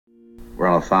We're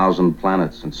on 1,000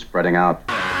 planets and spreading out.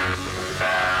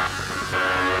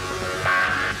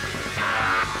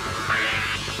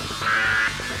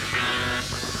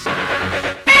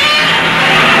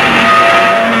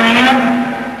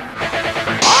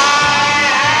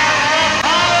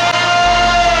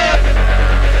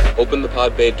 Open the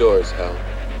pod bay doors, Hal.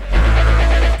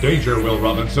 Danger, Will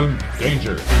Robinson.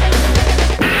 Danger.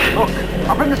 Look,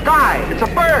 up in the sky. It's a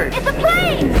bird. It's a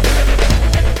plane.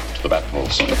 To the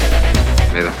Batmobiles.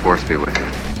 May the Force be with you.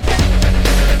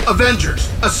 Avengers,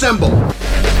 assemble.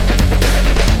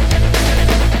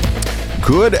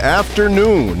 Good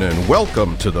afternoon and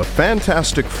welcome to the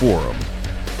Fantastic Forum.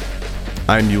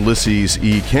 I'm Ulysses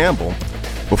E. Campbell.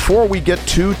 Before we get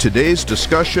to today's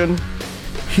discussion,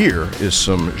 here is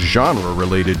some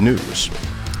genre-related news.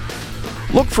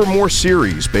 Look for more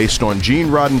series based on Gene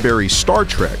Roddenberry's Star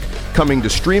Trek coming to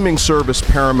streaming service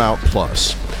Paramount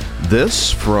Plus.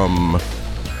 This from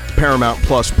Paramount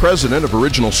Plus president of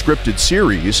original scripted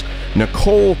series,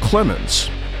 Nicole Clemens.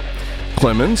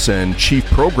 Clemens and Chief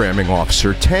Programming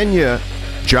Officer Tanya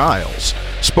Giles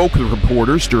spoke with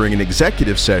reporters during an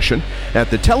executive session at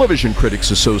the Television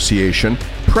Critics Association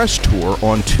press tour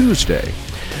on Tuesday.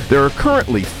 There are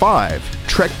currently 5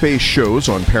 Trek-based shows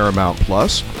on Paramount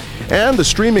Plus, and the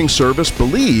streaming service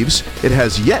believes it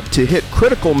has yet to hit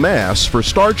critical mass for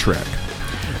Star Trek.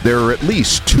 There are at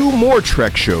least 2 more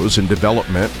Trek shows in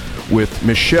development, with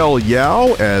Michelle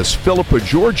Yeoh as Philippa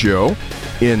Georgiou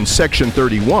in Section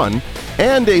 31,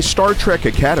 and a Star Trek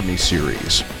Academy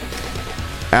series.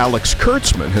 Alex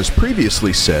Kurtzman has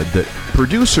previously said that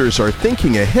producers are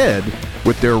thinking ahead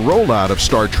with their rollout of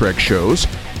Star Trek shows,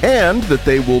 and that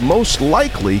they will most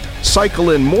likely cycle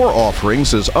in more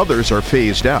offerings as others are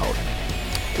phased out.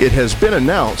 It has been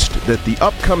announced that the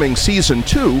upcoming Season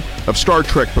 2 of Star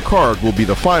Trek Picard will be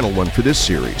the final one for this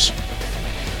series.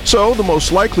 So the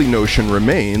most likely notion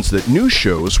remains that new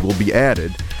shows will be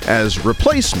added as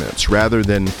replacements rather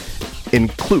than adding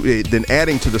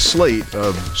to the slate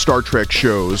of Star Trek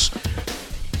shows,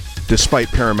 despite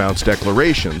Paramount's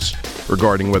declarations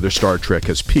regarding whether Star Trek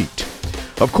has peaked.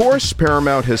 Of course,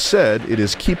 Paramount has said it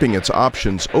is keeping its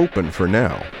options open for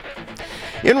now.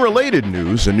 In related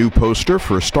news, a new poster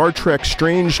for Star Trek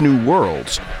Strange New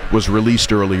Worlds was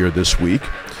released earlier this week.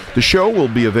 The show will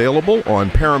be available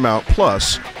on Paramount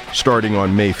Plus starting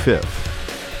on May 5th.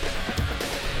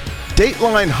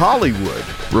 Dateline Hollywood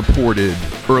reported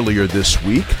earlier this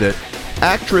week that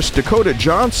actress Dakota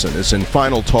Johnson is in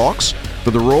final talks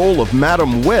for the role of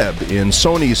Madam Web in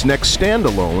Sony's next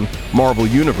standalone Marvel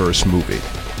Universe movie.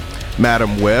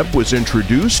 Madam Web was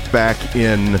introduced back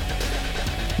in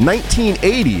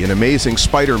 1980 in Amazing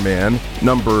Spider-Man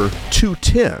number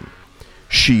 210.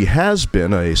 She has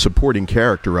been a supporting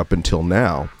character up until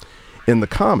now. In the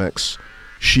comics,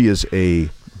 she is a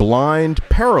blind,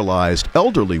 paralyzed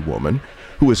elderly woman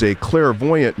who is a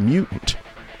clairvoyant mutant.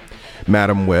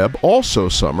 Madam Web also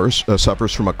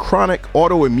suffers from a chronic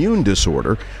autoimmune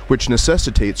disorder which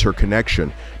necessitates her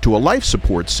connection to a life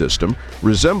support system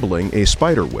resembling a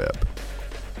spider web.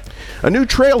 A new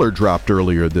trailer dropped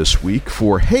earlier this week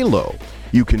for Halo.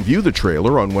 You can view the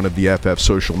trailer on one of the FF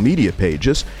social media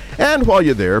pages, and while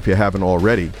you're there, if you haven't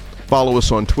already, follow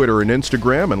us on Twitter and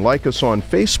Instagram and like us on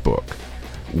Facebook.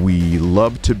 We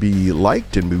love to be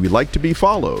liked and we like to be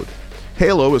followed.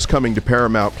 Halo is coming to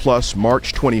Paramount Plus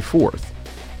March 24th.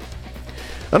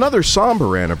 Another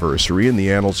somber anniversary in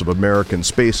the annals of American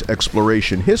space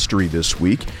exploration history this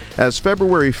week, as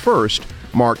February 1st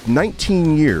marked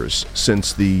 19 years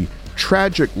since the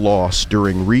tragic loss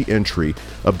during re-entry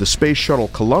of the Space Shuttle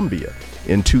Columbia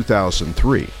in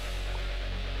 2003.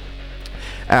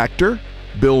 Actor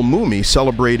Bill Mumy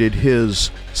celebrated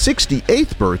his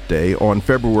 68th birthday on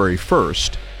February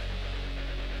 1st.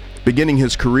 Beginning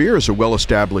his career as a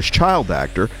well-established child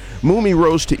actor, Mumy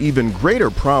rose to even greater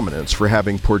prominence for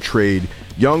having portrayed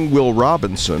young Will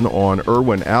Robinson on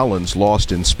Irwin Allen's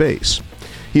Lost in Space.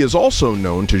 He is also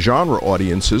known to genre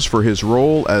audiences for his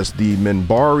role as the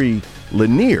Minbari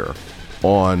Lennier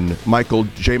on Michael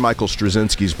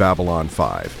Straczynski's Babylon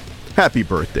 5. Happy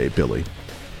birthday, Billy.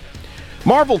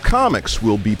 Marvel Comics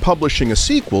will be publishing a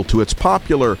sequel to its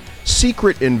popular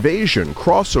Secret Invasion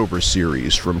crossover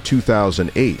series from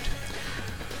 2008.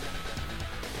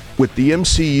 With the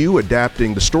MCU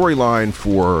adapting the storyline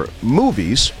for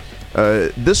movies,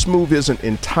 this move isn't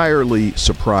entirely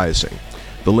surprising.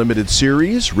 The limited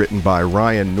series, written by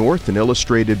Ryan North and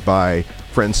illustrated by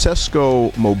Francesco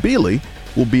Mobili,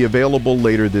 will be available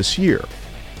later this year.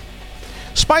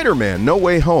 Spider-Man: No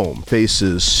Way Home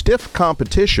faces stiff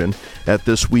competition at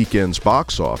this weekend's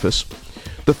box office.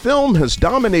 The film has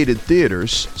dominated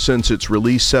theaters since its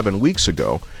release 7 weeks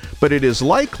ago, but it is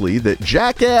likely that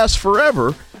Jackass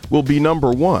Forever will be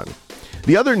number 1.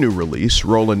 The other new release,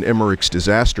 Roland Emmerich's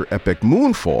disaster epic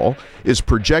Moonfall, is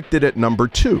projected at number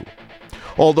 2,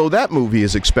 although that movie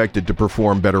is expected to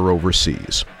perform better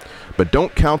overseas. But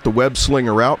don't count the web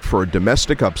slinger out for a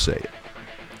domestic upset.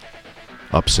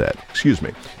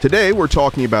 Today we're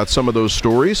talking about some of those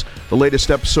stories, the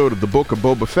latest episode of the Book of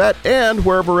Boba Fett, and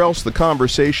wherever else the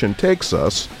conversation takes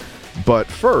us. But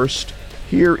first,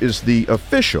 here is the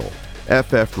official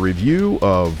FF review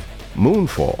of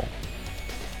Moonfall.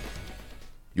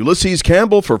 Ulysses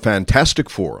Campbell for Fantastic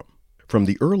Forum. From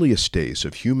the earliest days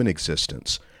of human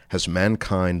existence has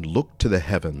mankind looked to the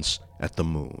heavens at the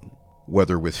moon.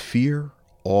 Whether with fear,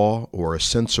 awe, or a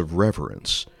sense of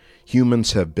reverence,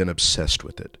 humans have been obsessed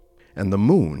with it, and the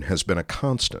moon has been a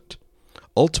constant,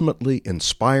 ultimately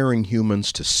inspiring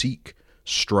humans to seek,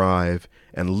 strive,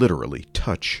 and literally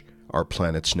touch our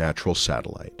planet's natural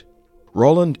satellite.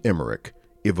 Roland Emmerich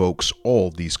evokes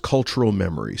all these cultural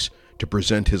memories to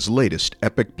present his latest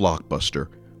epic blockbuster,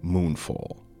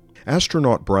 Moonfall.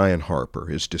 Astronaut Brian Harper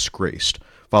is disgraced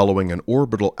following an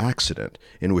orbital accident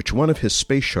in which one of his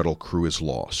space shuttle crew is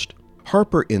lost.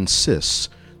 Harper insists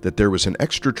that there was an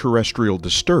extraterrestrial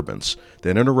disturbance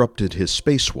that interrupted his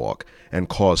spacewalk and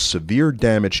caused severe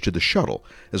damage to the shuttle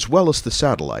as well as the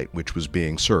satellite which was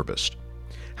being serviced.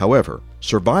 However,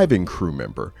 surviving crew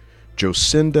member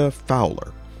Jocinda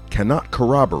Fowler cannot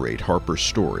corroborate Harper's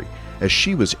story as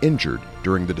she was injured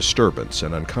during the disturbance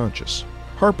and unconscious.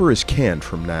 Harper is canned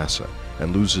from NASA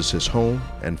and loses his home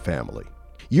and family.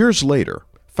 Years later,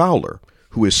 Fowler,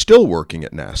 who is still working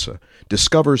at NASA,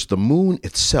 discovers the moon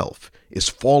itself is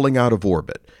falling out of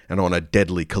orbit and on a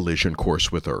deadly collision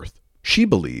course with Earth. She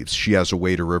believes she has a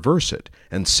way to reverse it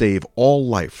and save all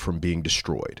life from being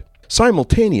destroyed.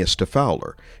 Simultaneous to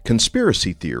Fowler,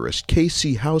 conspiracy theorist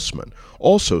K.C. Houseman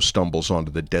also stumbles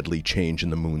onto the deadly change in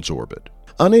the moon's orbit.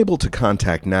 Unable to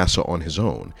contact NASA on his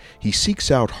own, he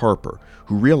seeks out Harper,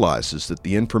 who realizes that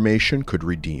the information could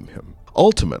redeem him.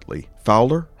 Ultimately,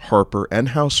 Fowler, Harper, and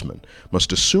Houseman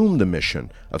must assume the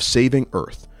mission of saving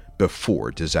Earth before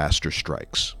disaster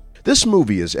strikes. This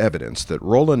movie is evidence that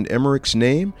Roland Emmerich's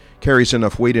name carries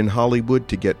enough weight in Hollywood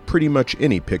to get pretty much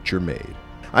any picture made.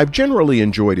 I've generally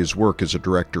enjoyed his work as a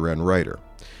director and writer,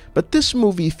 but this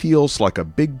movie feels like a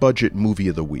big-budget movie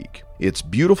of the week. It's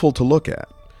beautiful to look at.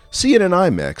 See it in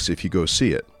IMAX if you go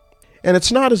see it. And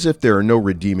it's not as if there are no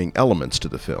redeeming elements to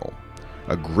the film.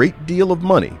 A great deal of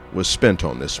money was spent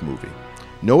on this movie.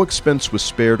 No expense was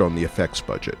spared on the effects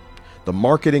budget. The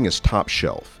marketing is top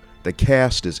shelf. The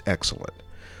cast is excellent.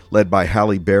 Led by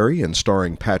Halle Berry and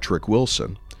starring Patrick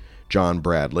Wilson, John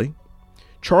Bradley,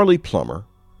 Charlie Plummer,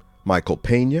 Michael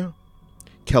Pena,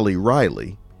 Kelly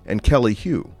Riley, and Kelly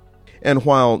Hu. And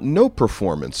while no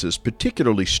performances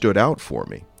particularly stood out for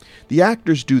me, the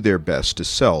actors do their best to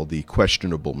sell the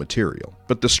questionable material.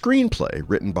 But the screenplay,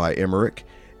 written by Emmerich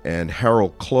and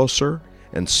Harold Closer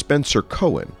and Spencer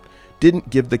Cohen,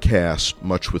 didn't give the cast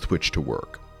much with which to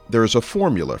work. There is a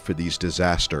formula for these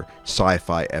disaster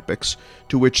sci-fi epics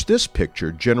to which this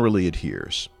picture generally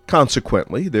adheres.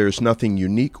 Consequently, there's nothing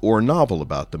unique or novel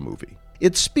about the movie.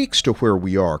 It speaks to where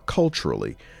we are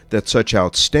culturally that such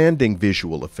outstanding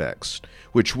visual effects,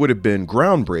 which would have been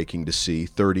groundbreaking to see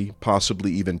 30,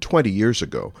 possibly even 20 years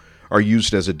ago, are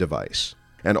used as a device.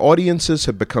 And audiences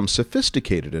have become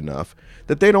sophisticated enough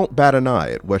that they don't bat an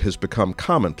eye at what has become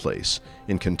commonplace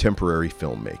in contemporary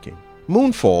filmmaking.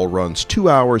 Moonfall runs 2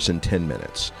 hours and 10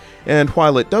 minutes, and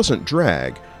while it doesn't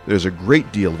drag, there's a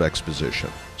great deal of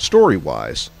exposition.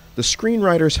 Story-wise, the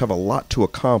screenwriters have a lot to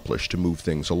accomplish to move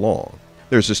things along.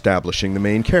 There's establishing the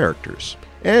main characters,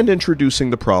 and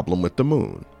introducing the problem with the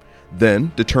moon,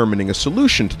 then determining a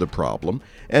solution to the problem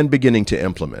and beginning to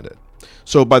implement it.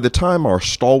 So by the time our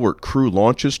stalwart crew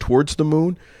launches towards the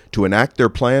moon to enact their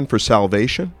plan for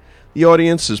salvation, the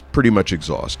audience is pretty much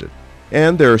exhausted.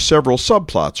 And there are several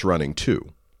subplots running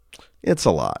too. It's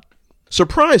a lot.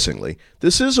 Surprisingly,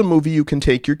 this is a movie you can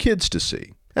take your kids to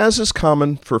see. As is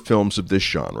common for films of this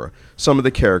genre, some of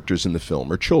the characters in the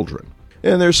film are children.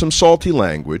 And there's some salty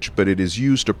language, but it is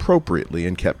used appropriately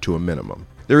and kept to a minimum.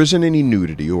 There isn't any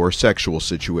nudity or sexual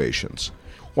situations.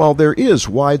 While there is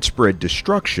widespread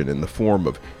destruction in the form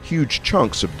of huge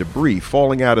chunks of debris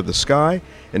falling out of the sky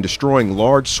and destroying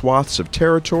large swaths of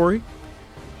territory,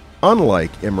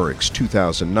 unlike Emmerich's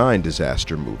 2009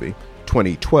 disaster movie,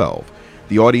 2012,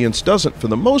 the audience doesn't, for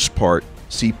the most part,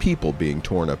 see people being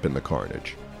torn up in the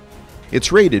carnage.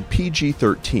 It's rated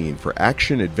PG-13 for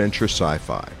action-adventure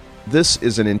sci-fi. This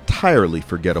is an entirely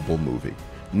forgettable movie.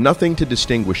 Nothing to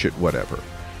distinguish it whatever.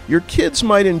 your kids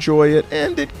might enjoy it,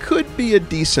 and it could be a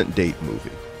decent date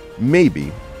movie.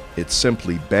 Maybe it's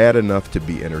simply bad enough to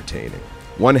be entertaining.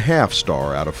 1/2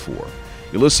 star out of 4.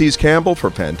 Ulysses Campbell for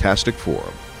Fantastic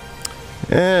Forum.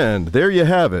 And there you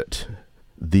have it.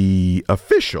 The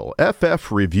official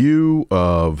FF review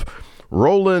of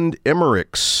Roland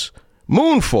Emmerich's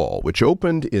Moonfall, which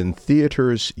opened in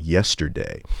theaters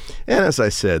yesterday. And as I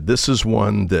said, this is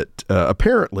one that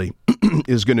apparently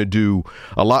is going to do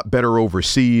a lot better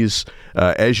overseas.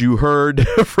 As you heard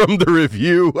from the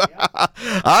review,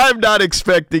 I'm not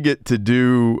expecting it to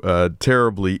do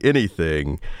terribly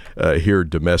anything here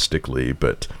domestically,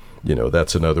 but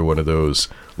that's another one of those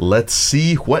let's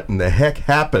see what in the heck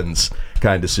happens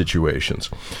kind of situations.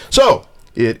 So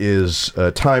it is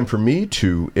time for me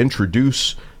to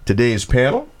introduce today's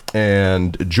panel,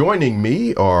 and joining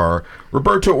me are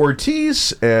Roberto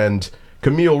Ortiz and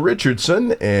Camille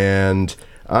Richardson, and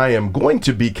I am going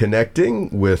to be connecting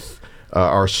with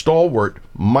our stalwart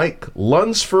Mike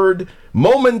Lunsford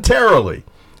momentarily.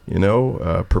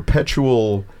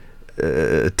 Perpetual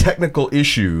technical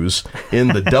issues in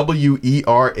the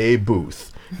WERA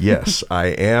booth. Yes, I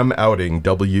am outing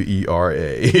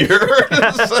WERA here.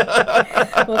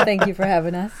 Well, thank you for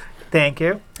having us. Thank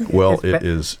you. Well,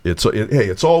 it's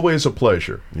always a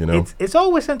pleasure, It's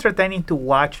always entertaining to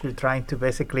watch you trying to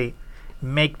basically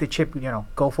make the chip,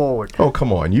 go forward. Oh,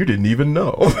 come on. You didn't even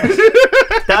know.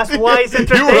 That's why it's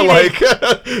entertaining. You were like,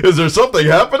 is there something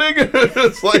happening?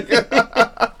 It's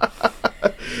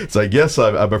like, yes,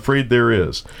 I'm afraid there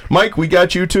is. Mike, we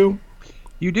got you too?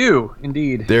 You do,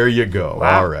 indeed. There you go.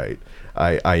 Wow. All right.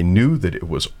 I knew that it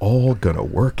was all going to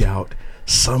work out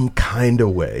some kind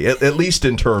of way, at least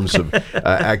in terms of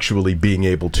actually being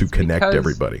able to connect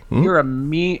everybody. You're a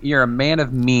man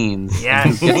of means.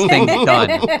 Yes. Gets things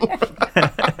done.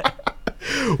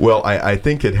 Well, I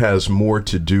think it has more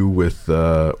to do with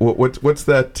what's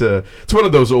that? It's one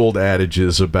of those old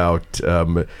adages about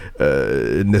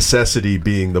necessity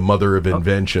being the mother of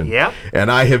invention. Yeah.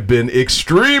 And I have been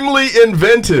extremely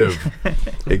inventive.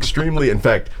 Extremely, in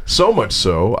fact, so much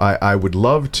so, I would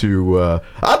love to.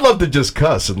 I'd love to just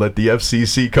cuss and let the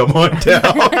FCC come on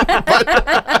down.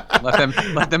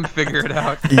 let them figure it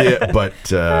out. Yeah,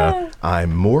 but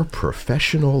I'm more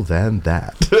professional than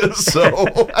that. So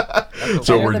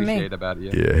we're than me. appreciate about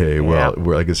you. yeah. Hey, well,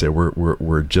 like I said,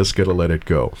 we're just gonna let it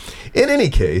go. In any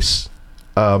case,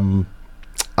 I'm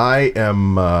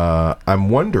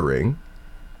wondering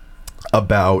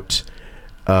about.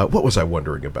 What was I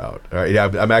wondering about?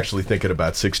 I'm actually thinking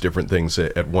about 6 different things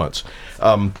at once.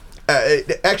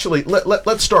 Actually,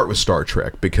 let's start with Star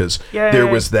Trek, because there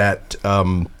was that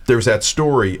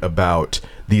story about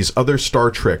these other Star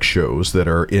Trek shows that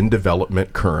are in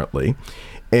development currently,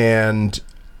 and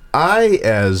I,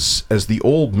 as the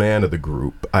old man of the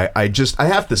group, I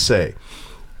have to say,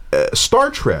 Star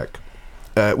Trek.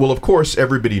 Well, of course,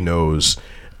 everybody knows.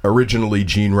 Originally,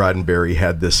 Gene Roddenberry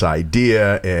had this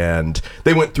idea, and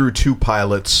they went through 2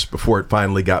 pilots before it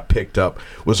finally got picked up.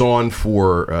 Was on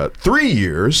for 3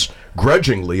 years,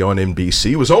 grudgingly on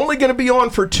NBC. Was only going to be on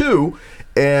for 2,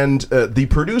 and the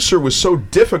producer was so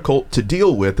difficult to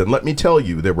deal with. And let me tell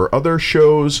you, there were other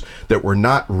shows that were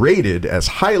not rated as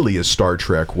highly as Star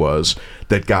Trek was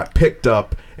that got picked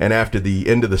up. And after the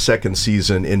end of the 2nd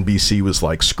season, NBC was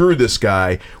like, screw this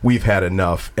guy, we've had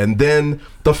enough. And then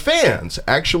the fans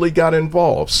actually got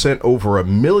involved, sent over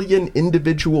 1 million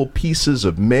individual pieces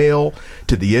of mail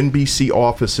to the NBC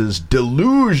offices,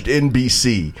 deluged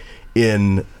NBC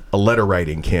in a letter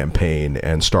writing campaign,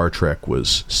 and Star Trek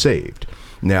was saved.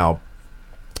 Now,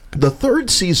 the 3rd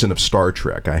season of Star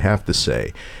Trek, I have to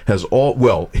say, has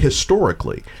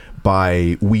historically,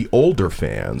 by we older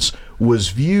fans, was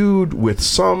viewed with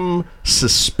some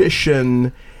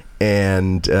suspicion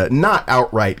and not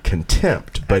outright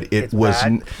contempt, but it was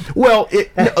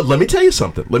let me tell you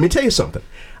something.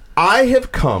 I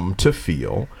have come to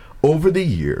feel over the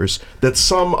years that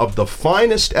some of the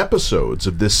finest episodes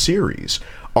of this series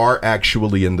are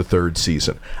actually in the 3rd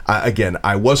season. Again,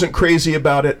 I wasn't crazy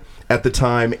about it at the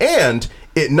time, and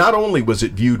it not only was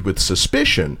it viewed with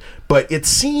suspicion, but it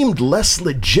seemed less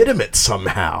legitimate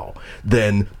somehow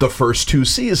than the first 2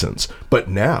 seasons. But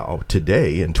now,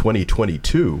 today, in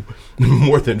 2022,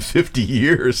 more than 50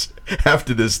 years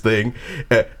after this thing,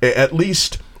 at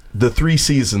least the 3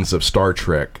 seasons of Star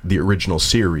Trek, the original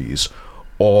series,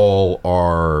 all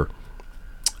are...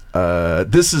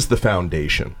 this is the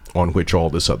foundation on which all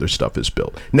this other stuff is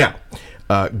built. Now,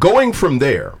 going from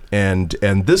there, and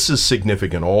this is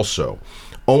significant also,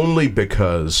 only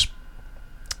because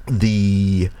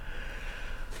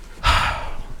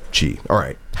all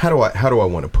right, how do I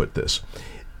want to put this?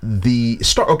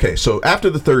 so after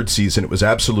the third season, it was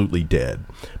absolutely dead.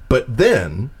 But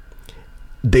then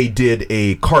they did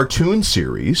a cartoon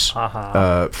series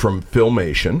from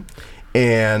Filmation,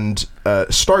 and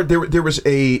there was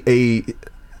a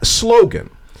slogan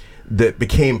that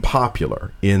became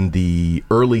popular in the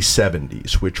early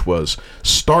 70s, which was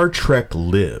Star Trek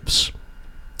Lives.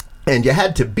 And you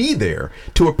had to be there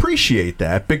to appreciate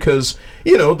that because,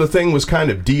 the thing was kind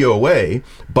of DOA,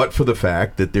 but for the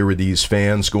fact that there were these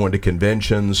fans going to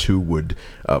conventions who would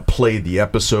play the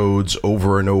episodes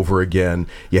over and over again.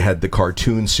 You had the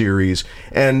cartoon series.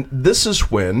 And this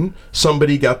is when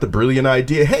somebody got the brilliant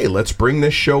idea, hey, let's bring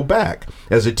this show back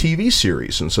as a TV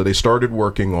series. And so they started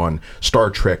working on Star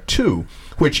Trek II,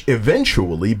 which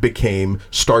eventually became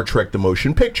Star Trek the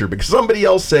Motion Picture, because somebody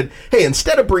else said, hey,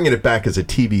 instead of bringing it back as a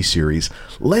TV series,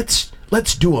 let's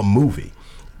do a movie.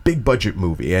 Big budget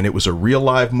movie, and it was a real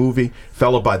live movie.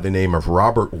 Fellow by the name of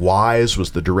Robert Wise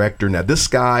was the director. Now, this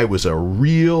guy was a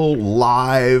real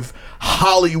live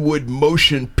Hollywood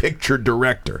motion picture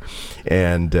director.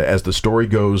 And as the story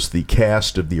goes, the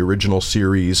cast of the original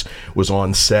series was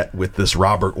on set with this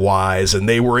Robert Wise, and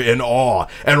they were in awe.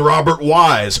 And Robert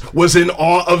Wise was in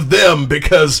awe of them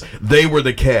because they were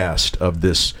the cast of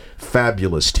this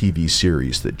fabulous TV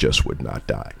series that just would not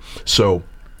die. So,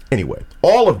 anyway,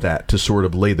 all of that to sort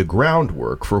of lay the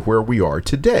groundwork for where we are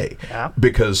today. Yeah.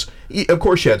 Because, of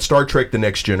course, you had Star Trek The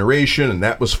Next Generation, and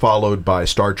that was followed by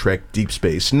Star Trek Deep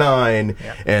Space Nine,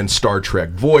 and Star Trek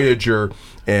Voyager,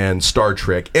 and Star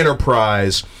Trek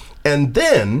Enterprise. And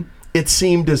then it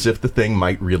seemed as if the thing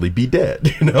might really be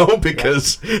dead,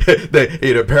 because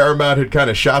Paramount had kind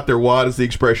of shot their wad, as the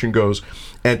expression goes.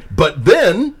 But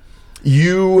then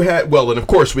you had, and of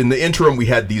course, in the interim, we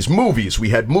had these movies. We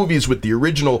had movies with the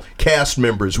original cast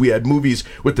members. We had movies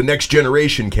with the Next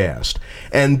Generation cast.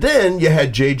 And then you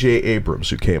had J.J.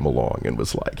 Abrams, who came along and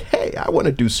was like, hey, I want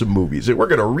to do some movies. And we're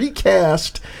going to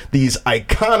recast these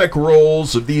iconic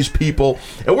roles of these people,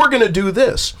 and we're going to do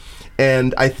this.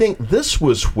 And I think this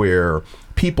was where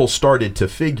people started to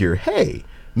figure, hey,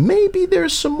 maybe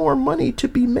there's some more money to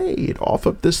be made off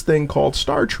of this thing called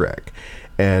Star Trek.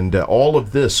 And all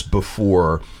of this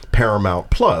before Paramount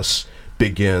Plus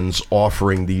begins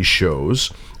offering these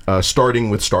shows, starting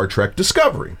with Star Trek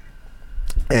Discovery.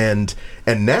 And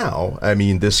now, I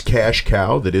mean, this cash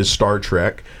cow that is Star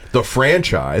Trek, the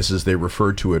franchise, as they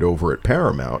refer to it over at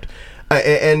Paramount,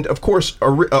 and of course,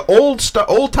 old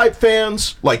type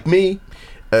fans like me,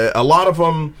 a lot of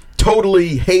them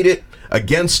totally hate it,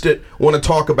 against it, want to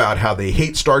talk about how they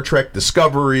hate Star Trek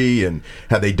Discovery and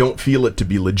how they don't feel it to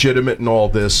be legitimate and all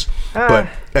this. But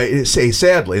say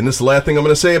sadly, and this is the last thing I'm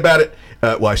going to say about it.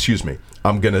 Excuse me.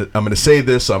 I'm gonna say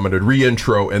this. I'm gonna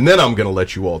re-intro, and then I'm gonna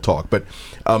let you all talk. But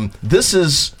this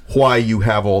is why you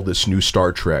have all this new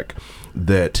Star Trek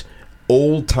that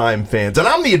old time fans, and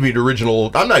I'm not even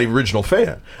original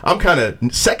fan. I'm kind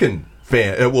of second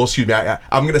fan. Excuse me.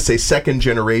 I'm gonna say second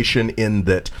generation in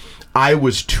that I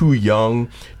was too young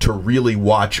to really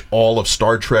watch all of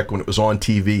Star Trek when it was on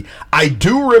TV. I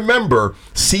do remember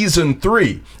season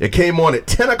 3. It came on at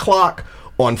 10 o'clock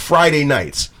on Friday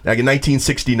nights, like in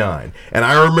 1969. And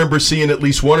I remember seeing at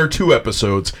least 1 or 2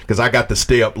 episodes because I got to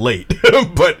stay up late.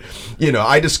 But,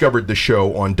 I discovered the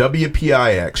show on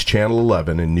WPIX, Channel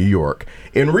 11 in New York,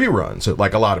 in reruns,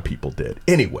 like a lot of people did.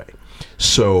 Anyway,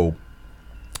 so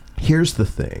here's the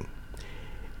thing.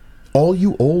 All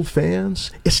you old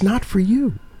fans, it's not for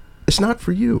you. It's not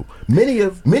for you. Many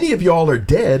of y'all are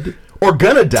dead or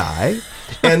gonna die,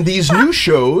 and these new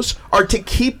shows are to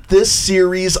keep this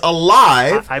series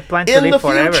alive. I plan to live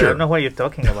forever. I don't know what you're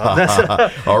talking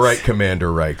about. All right,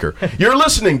 Commander Riker. You're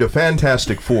listening to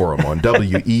Fantastic Forum on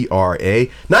WERA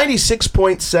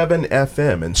 96.7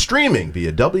 FM and streaming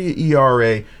via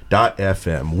WERA.FM.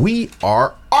 We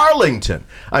are Arlington.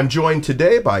 I'm joined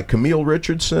today by Camille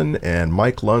Richardson and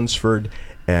Mike Lunsford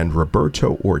and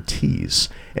Roberto Ortiz.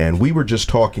 And we were just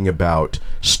talking about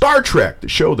Star Trek, the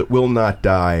show that will not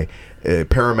die.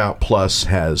 Paramount Plus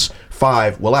has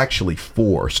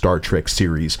 4 Star Trek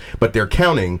series, but they're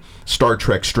counting Star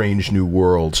Trek Strange New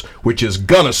Worlds, which is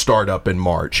gonna start up in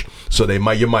March. So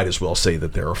you might as well say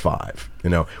that there are 5,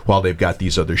 while they've got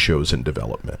these other shows in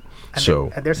development.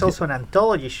 And there's also an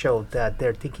anthology show that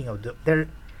they're thinking of. They're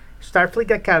Starfleet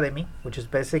Academy, which is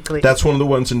basically... That's one of the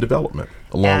ones in development,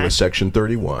 along with Section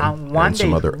 31 and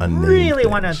some other unnamed really things.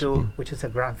 Want to do, which is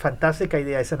a fantastic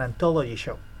idea, is an anthology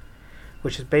show,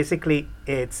 which is basically,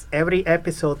 every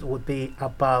episode would be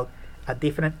about a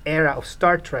different era of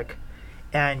Star Trek.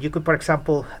 And you could, for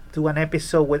example, do an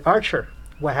episode with Archer,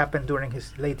 what happened during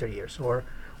his later years, or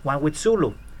one with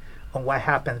Sulu, on what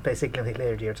happens basically in the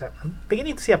later years. I'm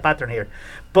beginning to see a pattern here,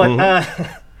 but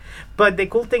but the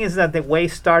cool thing is that the way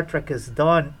Star Trek is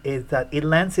done is that it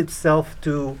lends itself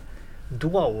to do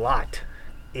a lot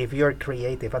if you're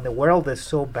creative, and the world is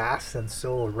so vast and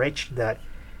so rich that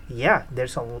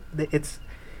it's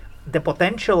the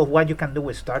potential of what you can do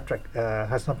with Star Trek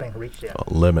has not been reached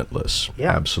yet. Limitless.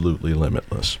 Yeah, absolutely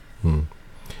limitless.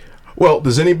 Well,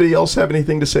 does anybody else have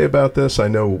anything to say about this? I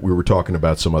know we were talking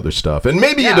about some other stuff, and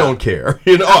maybe you don't care.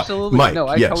 Absolutely, Mike,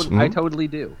 no, yes. I totally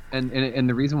do, and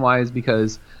the reason why is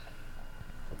because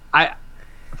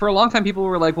for a long time people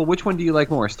were like, well, which one do you like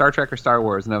more, Star Trek or Star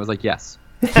Wars? And I was like, yes.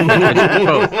 Both.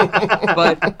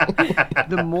 But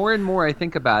the more and more I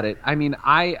think about it, I mean,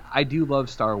 I do love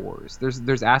Star Wars.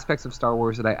 There's aspects of Star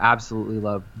Wars that I absolutely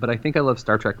love, but I think I love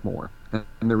Star Trek more.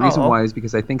 And the reason why is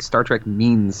because I think Star Trek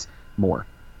means more.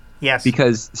 Yes.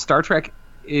 Because Star Trek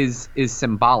is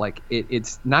symbolic.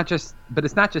 It's not just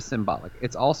symbolic.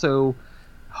 It's also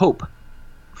hope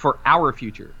for our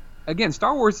future. Again,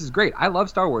 Star Wars is great. I love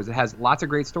Star Wars. It has lots of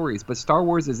great stories, but Star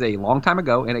Wars is a long time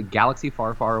ago in a galaxy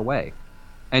far, far away.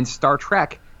 And Star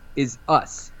Trek is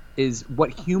us, is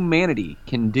what humanity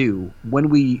can do when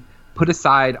we put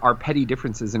aside our petty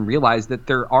differences and realize that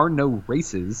there are no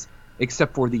races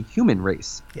except for the human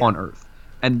race on Earth.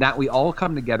 And that we all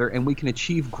come together and we can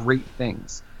achieve great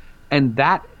things. And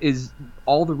that is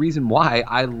all the reason why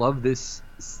I love this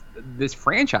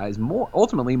franchise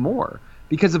ultimately more,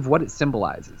 because of what it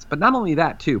symbolizes. But not only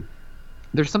that, too.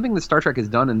 There's something that Star Trek has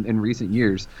done in recent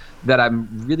years that I'm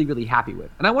really, really happy with.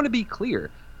 And I want to be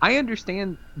clear. I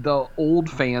understand the old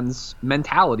fans'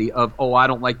 mentality of, oh, I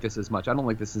don't like this as much. I don't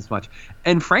like this as much.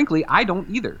 And frankly, I don't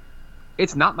either.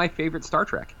 It's not my favorite Star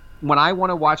Trek. When I want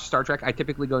to watch Star Trek, I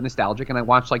typically go nostalgic and I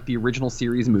watch like the original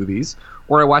series movies,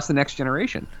 or I watch The Next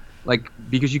Generation, like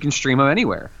because you can stream them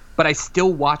anywhere. But I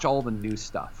still watch all the new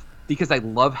stuff because I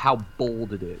love how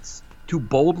bold it is. To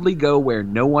boldly go where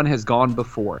no one has gone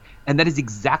before. And that is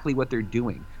exactly what they're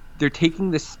doing. They're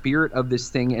taking the spirit of this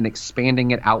thing and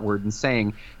expanding it outward and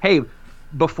saying, hey,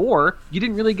 before, you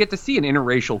didn't really get to see an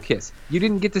interracial kiss. You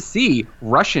didn't get to see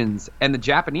Russians and the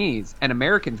Japanese and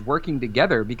Americans working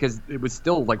together because it was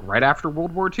still like right after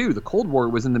World War II. The Cold War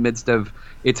was in the midst of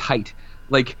its height.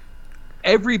 Like,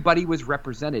 everybody was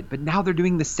represented, but now they're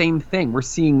doing the same thing. We're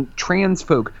seeing trans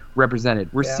folk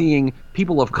represented. We're seeing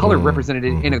people of color represented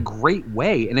in a great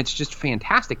way, and it's just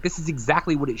fantastic. This is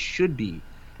exactly what it should be,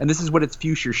 and this is what its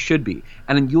future should be.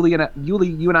 And then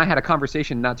Yuli, you and I had a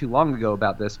conversation not too long ago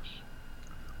about this,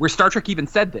 where Star Trek even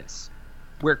said this,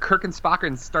 where Kirk and Spock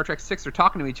in Star Trek 6 are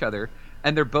talking to each other,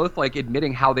 and they're both like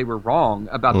admitting how they were wrong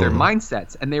about their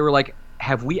mindsets, and they were like,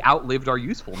 have we outlived our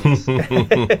usefulness?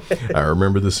 I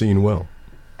remember the scene well.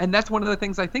 And that's one of the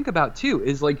things I think about too,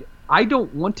 is like, I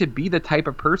don't want to be the type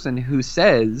of person who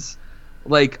says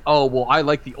like, oh, well, I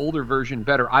like the older version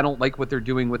better. I don't like what they're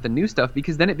doing with the new stuff,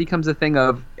 because then it becomes a thing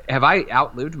of, have I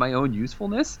outlived my own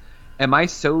usefulness? Am I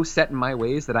so set in my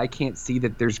ways that I can't see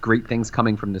that there's great things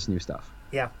coming from this new stuff?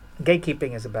 Yeah.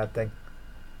 Gatekeeping is a bad thing.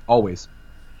 Always.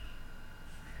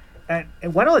 And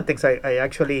one of the things I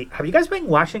actually... Have you guys been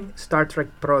watching Star Trek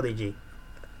Prodigy?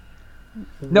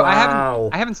 No, wow.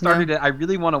 I haven't started it. I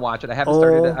really want to watch it. I haven't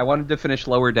started it. I wanted to finish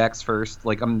Lower Decks first.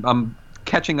 Like, I'm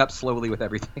catching up slowly with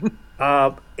everything.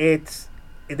 It's...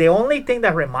 The only thing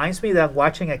that reminds me that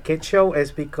watching a kid show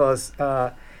is because...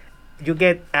 you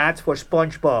get ads for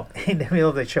SpongeBob in the middle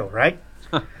of the show, right?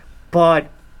 But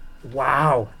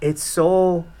wow, it's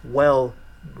so well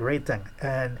written,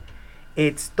 and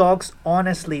it talks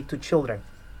honestly to children,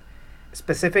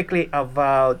 specifically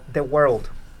about the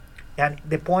world. And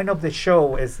the point of the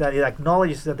show is that it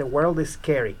acknowledges that the world is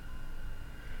scary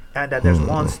and that there's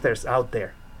monsters out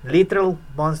there, literal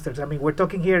monsters. I mean, we're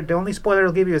talking here, the only spoiler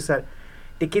I'll give you is that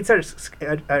the kids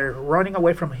are running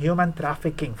away from human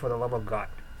trafficking, for the love of God.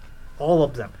 All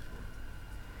of them.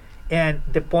 And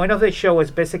the point of the show is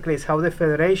basically is how the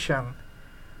Federation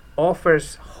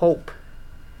offers hope,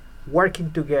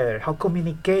 working together, how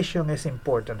communication is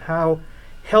important, how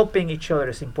helping each other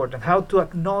is important, how to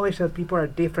acknowledge that people are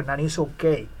different and it's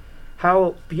okay,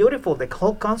 how beautiful the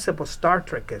whole concept of Star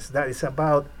Trek is, that is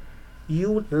about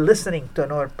you listening to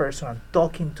another person and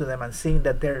talking to them and seeing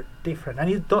that they're different,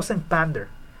 and it doesn't pander.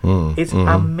 It's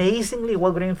amazingly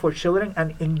well written for children,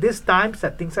 and in these times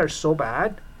that things are so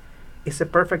bad, it's a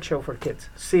perfect show for kids.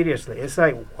 Seriously, it's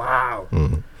like wow,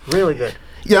 really good.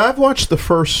 Yeah, I've watched the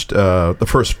first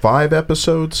 5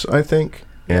 episodes, I think,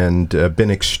 and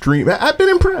been extreme. I've been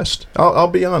impressed. I'll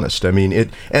be honest. I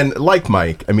mean, and like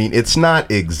Mike, I mean, it's not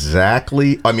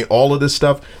exactly. I mean, all of this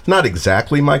stuff, not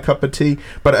exactly my cup of tea.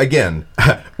 But again,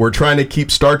 we're trying to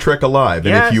keep Star Trek alive,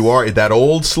 and if you are that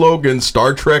old slogan,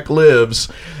 "Star Trek lives,"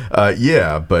 But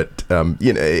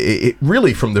you know, it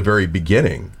really from the very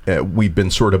beginning, we've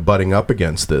been sort of butting up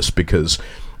against this because.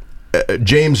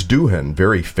 James Doohan,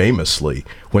 very famously,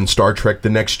 when Star Trek The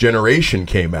Next Generation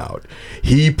came out,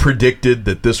 he predicted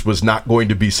that this was not going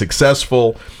to be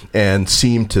successful and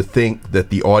seemed to think that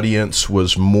the audience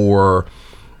was more,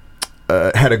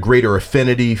 had a greater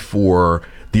affinity for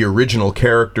the original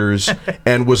characters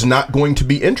and was not going to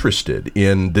be interested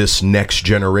in this next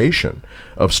generation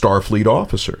of Starfleet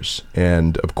officers.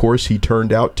 And, of course, he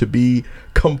turned out to be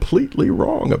completely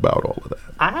wrong about all of that.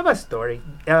 I have a story.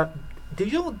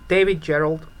 Did you know David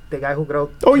Gerald, the guy who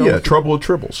wrote... Oh, yeah, Trouble with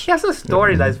Tribbles. He has a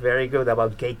story that's very good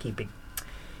about gatekeeping.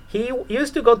 He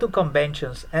used to go to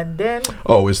conventions, and then...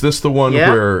 Oh, is this the one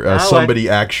where somebody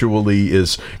actually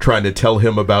is trying to tell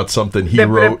him about something he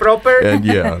wrote? The proper... And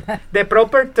yeah. The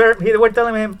proper term... They were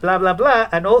telling him blah, blah, blah.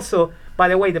 And also, by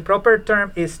the way, the proper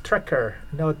term is Trekker,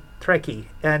 not Trekkie.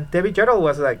 And David Gerald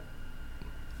was like,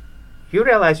 you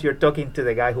realize you're talking to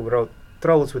the guy who wrote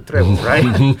Troubles with Tribbles, right?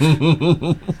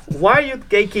 Why are you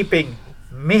gatekeeping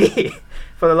me,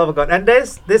 for the love of God? And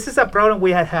this is a problem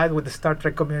we had with the Star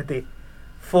Trek community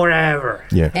forever.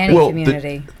 Yeah. Any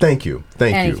community. Thank you.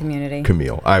 Any community.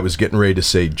 Camille. I was getting ready to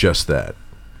say just that.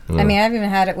 I mean, I've even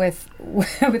had it with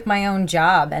my own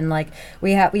job, and like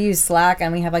we use Slack,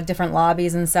 and we have like different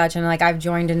lobbies and such, and like I've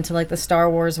joined into like the Star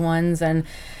Wars ones, and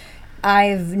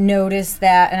I've noticed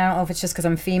that, and I don't know if it's just because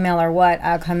I'm female or what,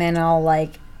 I'll come in and I'll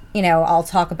like, you know, I'll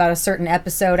talk about a certain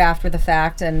episode after the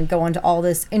fact and go into all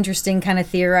this interesting kind of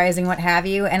theorizing, what have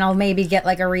you, and I'll maybe get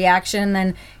like a reaction, and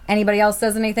then anybody else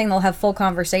says anything, they'll have full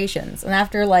conversations. And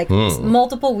after like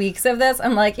multiple weeks of this,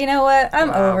 I'm like, you know what, I'm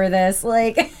over this.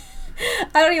 Like,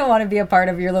 I don't even want to be a part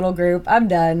of your little group. I'm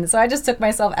done. So I just took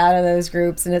myself out of those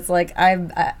groups, and it's like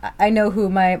I know who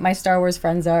my Star Wars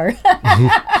friends are.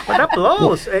 But that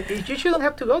blows. You shouldn't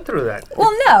have to go through that.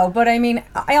 Well, no, but I mean,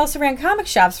 I also ran comic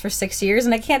shops for 6 years,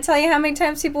 and I can't tell you how many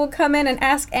times people would come in and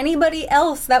ask anybody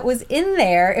else that was in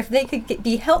there if they could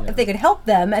if they could help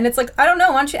them, and it's like, I don't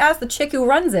know. Why don't you ask the chick who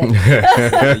runs it?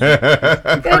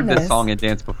 You've heard this song and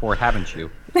dance before, haven't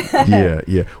you?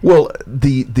 Yeah. Well,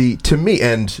 the to me,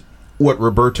 and what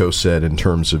Roberto said in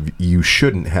terms of you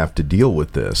shouldn't have to deal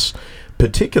with this,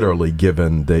 particularly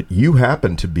given that you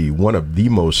happen to be one of the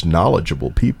most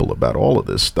knowledgeable people about all of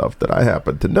this stuff that I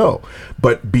happen to know.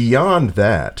 But beyond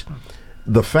that,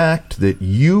 the fact that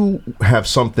you have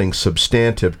something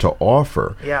substantive to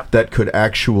offer that could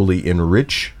actually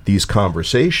enrich these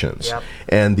conversations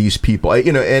and these people,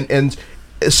 you know, and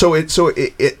so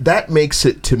that makes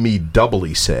it to me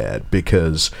doubly sad,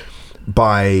 because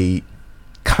by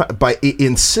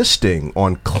insisting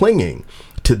on clinging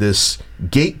to this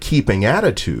gatekeeping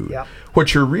attitude,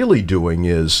 what you're really doing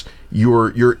is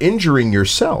you're injuring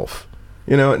yourself,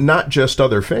 you know, not just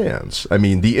other fans. I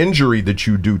mean, the injury that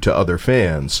you do to other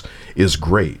fans is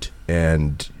great,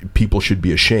 and people should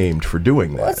be ashamed for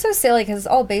doing that. Well, it's so silly because it's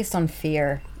all based on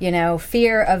fear, you know,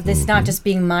 fear of this not just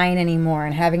being mine anymore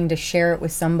and having to share it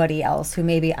with somebody else who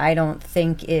maybe I don't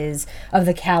think is of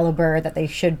the caliber that they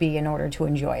should be in order to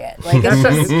enjoy it. Like,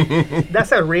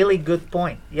 that's a really good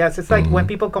point. Yes, it's like when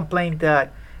people complain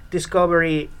that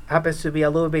Discovery happens to be a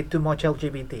little bit too much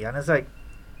LGBT, and it's like,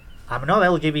 I'm not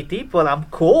LGBT, but I'm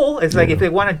cool. It's like, if they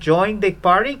want to join the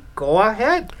party, go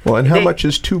ahead. Well, and how much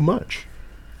is too much?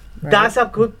 Right. That's a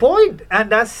good point.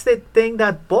 And that's the thing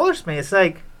that bothers me. It's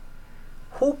like,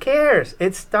 who cares?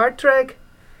 It's Star Trek.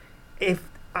 If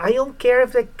I don't care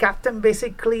if the captain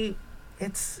basically,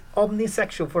 it's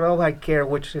omnisexual for all I care,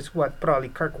 which is what probably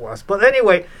Kirk was. But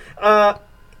anyway,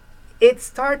 it's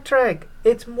Star Trek.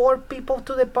 It's more people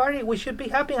to the party. We should be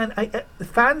happy. And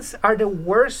fans are the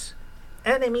worst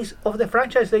enemies of the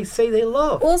franchise they say they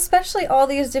love. Well, especially all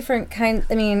these different kinds,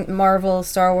 I mean, Marvel,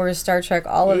 Star Wars, Star Trek,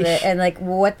 all of it, and like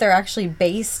what they're actually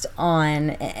based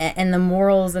on, and the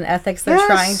morals and ethics they're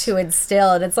trying to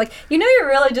instill. And it's like, you know, you're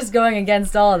really just going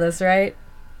against all of this, right?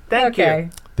 Thank you.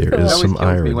 There is some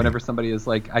irony. Me whenever somebody is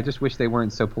like, I just wish they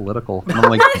weren't so political. And I'm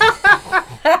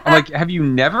like, have you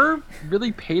never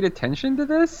really paid attention to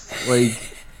this?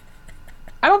 Like,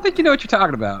 I don't think you know what you're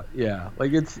talking about. Yeah,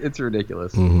 like it's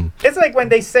ridiculous. It's like when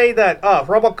they say that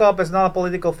RoboCop is not a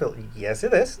political film. Yes,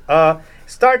 it is.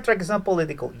 Star Trek is not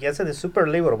political. Yes, it is. Super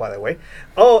liberal, by the way.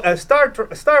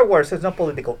 Star Wars is not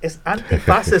political. It's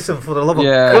anti-fascism, for the love of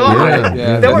God.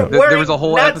 Yeah. They were wearing there was a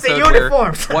whole Nazi episode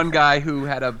uniforms. where one guy who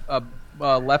had a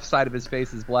left side of his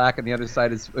face is black and the other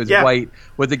side is Yeah. white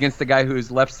was against the guy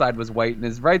whose left side was white and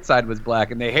his right side was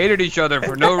black, and they hated each other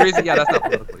for no reason. Yeah, that's not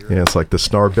politically right. Yeah, it's like the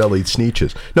snar-bellied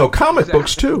Sneetches. No, comic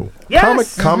books too.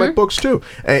 Yes! Comic books too.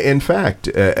 In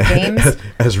fact, Games?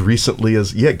 as recently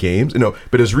as games. No,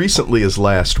 but as recently as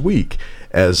last week,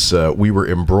 as we were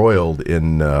embroiled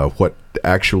in what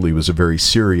actually was a very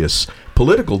serious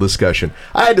political discussion,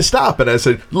 I had to stop and I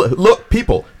said, "Look,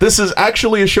 people, this is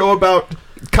actually a show about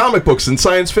comic books and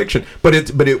science fiction, but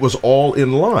it was all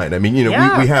in line. I mean,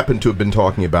 we happen to have been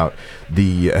talking about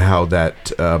how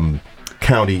that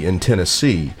county in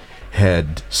Tennessee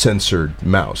had censored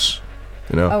mouse.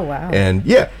 Oh, wow. And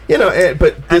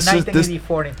but this is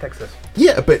 1984 in Texas.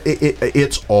 Yeah, but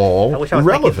it's all I wish I was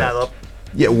relevant. making that up.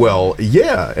 Yeah, well,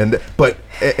 yeah, and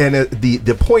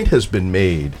the point has been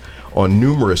made on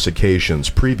numerous occasions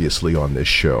previously on this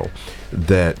show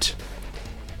that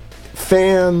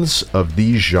fans of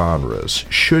these genres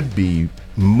should be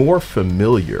more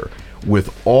familiar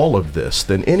with all of this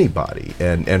than anybody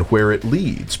and where it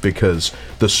leads, because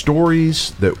the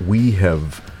stories that we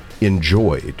have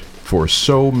enjoyed for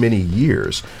so many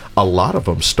years, a lot of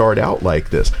them start out like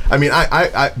this. I mean,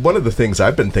 I one of the things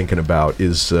I've been thinking about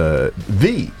is the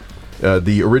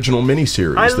original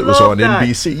miniseries that was on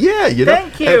NBC. Yeah,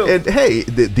 Thank you. And hey,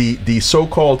 the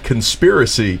so-called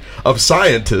conspiracy of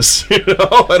scientists,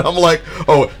 and I'm like,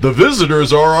 oh, the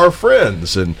visitors are our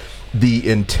friends, and the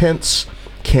intense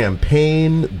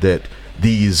campaign that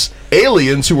these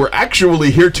aliens who were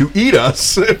actually here to eat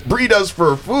us, breed us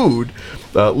for food,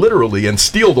 literally, and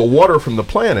steal the water from the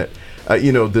planet.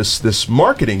 This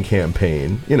marketing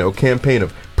campaign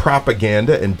of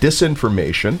propaganda and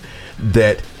disinformation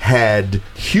that had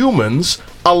humans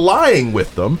allying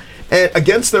with them and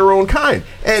against their own kind.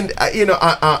 And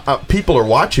people are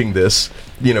watching this,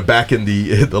 back in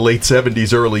the late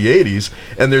 70s, early 80s,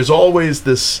 and there's always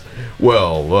this,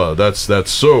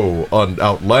 that's so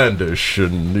outlandish,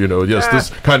 and this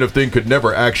kind of thing could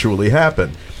never actually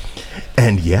happen.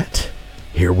 And yet,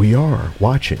 here we are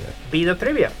watching it. Bit of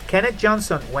trivia. Kenneth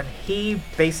Johnson, when he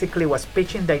basically was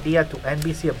pitching the idea to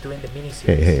NBC of doing the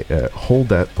miniseries. Hey, hold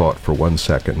that thought for 1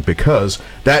 second, because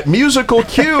that musical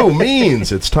cue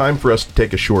means it's time for us to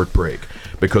take a short break.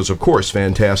 Because, of course,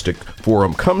 Fantastic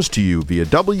Forum comes to you via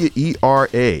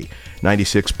WERA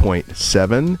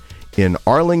 96.7 in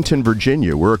Arlington,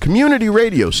 Virginia. We're a community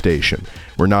radio station.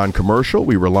 We're non-commercial.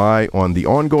 We rely on the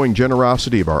ongoing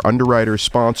generosity of our underwriters,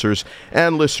 sponsors,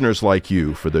 and listeners like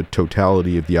you for the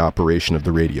totality of the operation of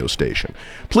the radio station.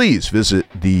 Please visit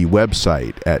the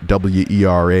website at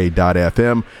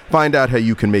WERA.FM. Find out how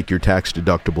you can make your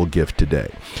tax-deductible gift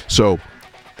today. So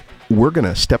we're going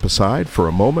to step aside for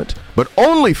a moment, but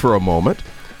only for a moment,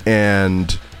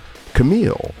 and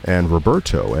Camille and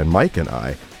Roberto and Mike and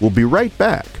I will be right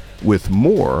back with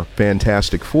more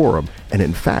Fantastic Forum. And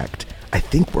in fact, I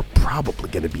think we're probably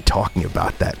going to be talking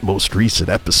about that most recent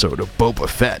episode of Boba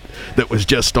Fett that was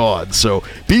just on. So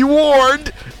be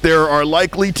warned, there are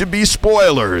likely to be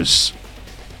spoilers.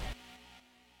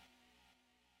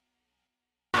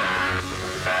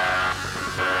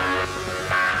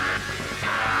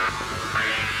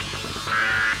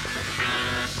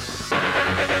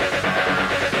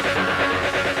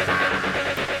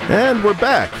 And we're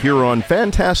back here on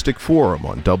Fantastic Forum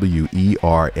on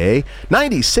WERA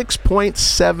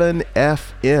 96.7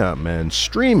 FM and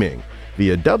streaming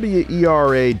via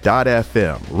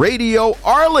WERA.FM, Radio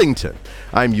Arlington.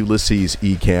 I'm Ulysses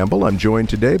E. Campbell. I'm joined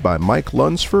today by Mike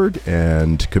Lunsford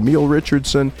and Camille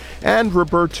Richardson and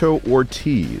Roberto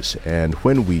Ortiz. And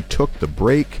when we took the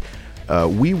break,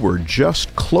 we were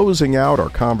just closing out our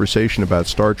conversation about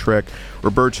Star Trek.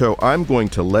 Roberto, I'm going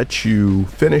to let you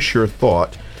finish your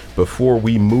thought before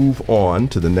we move on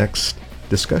to the next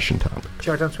discussion topic.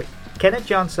 Short and sweet. Kenneth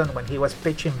Johnson, when he was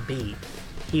pitching B,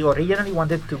 he originally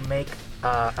wanted to make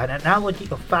an analogy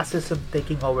of fascism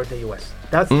taking over the U.S.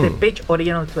 That's the pitch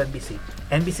original to NBC.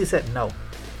 NBC said no.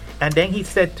 And then he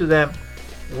said to them,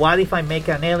 what if I make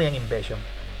an alien invasion?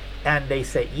 And they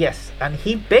said yes. And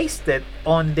he based it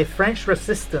on the French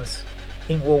resistance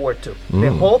in World War II.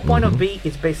 The whole point of B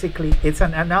is basically, it's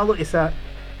an analogy,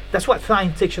 that's what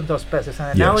science fiction does best. It's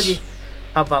an analogy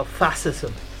about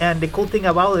fascism. And the cool thing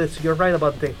about it is, you're right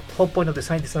about the whole point of the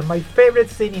scientists. And my favorite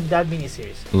scene in that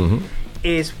miniseries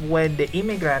is when the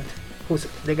immigrant, who's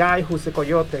the guy who's the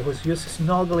coyote, who's used to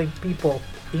smuggling people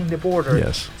in the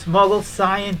border, smuggles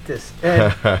scientists.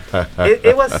 And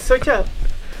it was such a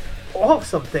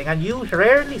awesome thing. And you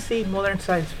rarely see in modern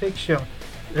science fiction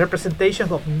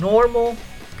representations of normal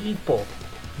people,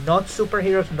 not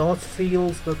superheroes, not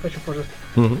SEALs, not special forces,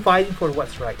 fighting for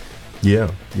what's right.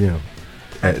 Yeah.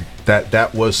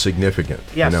 That was significant.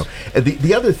 Yes. You know, and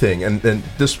the other thing, and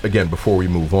this again before we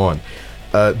move on,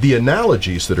 the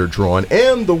analogies that are drawn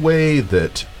and the way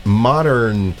that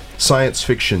modern science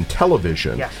fiction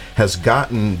television has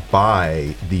gotten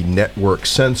by the network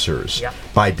censors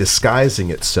by disguising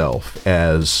itself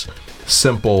as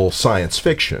simple science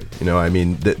fiction. You know, I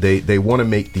mean, they want to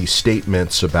make these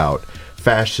statements about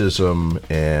fascism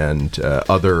and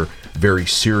other very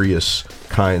serious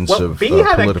kinds of B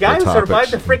had political a guy who topics.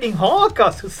 survived the freaking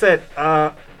Holocaust who said,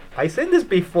 I said this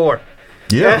before.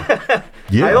 Yeah.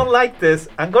 Yeah. I don't like this.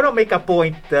 I'm going to make a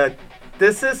point that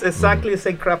this is exactly the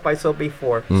same crap I saw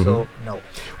before. So, no.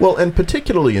 Well, and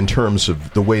particularly in terms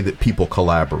of the way that people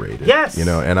collaborated. Yes. You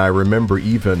know, and I remember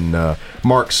even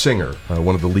Mark Singer,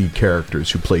 one of the lead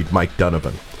characters who played Mike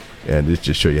Donovan. And it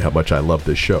just show you how much I love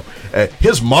this show.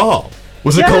 His mom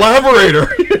was a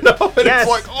collaborator, you know? And it's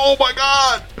like, oh my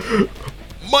God,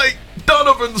 Mike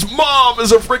Donovan's mom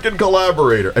is a freaking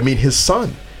collaborator. I mean, his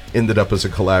son ended up as a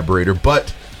collaborator,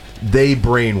 but they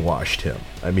brainwashed him.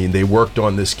 I mean, they worked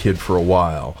on this kid for a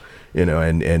while, you know,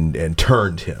 and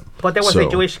turned him. But there was a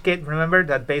Jewish kid, remember,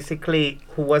 that basically,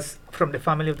 who was from the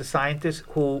family of the scientists,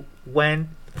 who went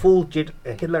full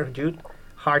Hitler Jew,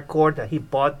 hardcore, that he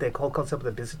bought the whole concept of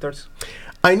the visitors.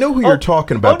 I know who you're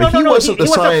talking about, but he wasn't the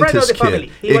scientist kid.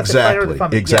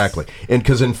 Exactly. And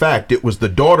because, in fact, it was the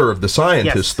daughter of the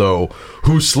scientist, though,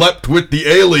 who slept with the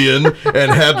alien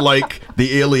and had, like,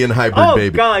 the alien hybrid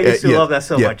baby. Oh, God, I used to love that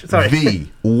so much. Sorry.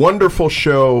 V, wonderful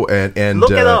show, and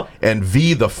look it up. And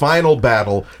V, the final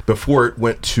battle before it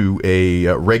went to a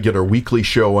regular weekly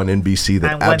show on NBC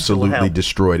that absolutely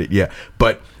destroyed it. Yeah,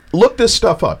 but look this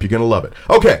stuff up. You're going to love it.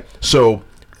 Okay, so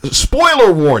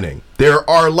spoiler warning. There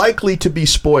are likely to be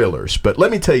spoilers, but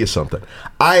let me tell you something.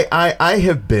 I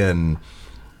have been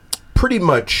pretty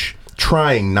much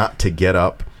trying not to get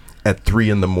up at 3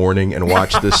 a.m. and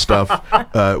watch this stuff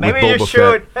with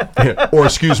Boba Fett. Or,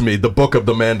 excuse me, the Book of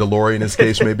the Mandalorian, in this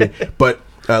case, maybe. But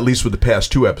at least with the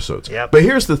past 2 episodes. But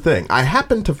here's the thing. I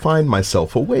happened to find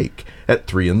myself awake at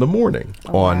 3 a.m.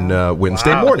 on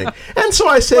Wednesday morning. And so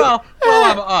I said, well,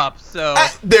 I'm up, so...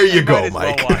 there you go,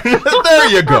 Mike. There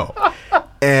you go.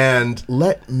 And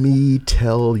let me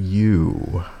tell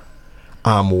you,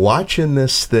 I'm watching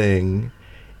this thing,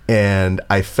 and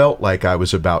I felt like I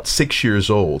was about 6 years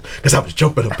old, because I was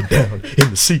jumping up and down in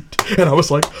the seat, and I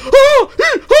was like,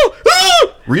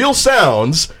 real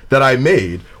sounds that I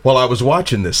made while I was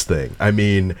watching this thing. I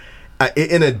mean,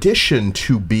 in addition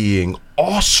to being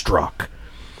awestruck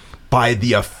by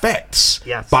the effects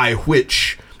by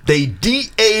which they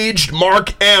de-aged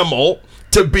Mark Hamill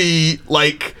to be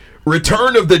like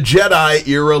Return of the Jedi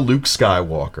era Luke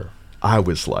Skywalker, I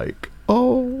was like,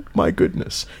 oh my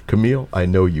goodness. Camille, I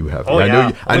know you have. I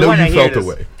know you felt a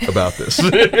way about this.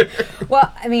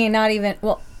 Well, I mean,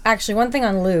 actually, one thing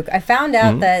on Luke, I found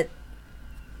out that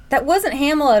wasn't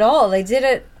Hamill at all. They did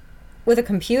it with a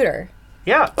computer.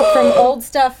 Yeah. From old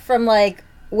stuff from, like,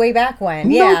 way back when.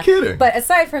 No kidding. But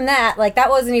aside from that, like,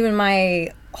 that wasn't even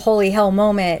my holy hell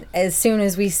moment. As soon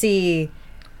as we see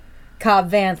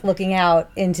Cobb Vanth looking out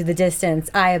into the distance,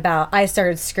 I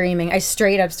started screaming. I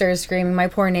straight up started screaming. My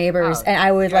poor neighbors, and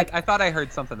I would I thought I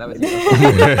heard something. That was my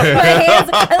hands.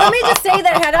 Let me just say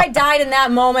that had I died in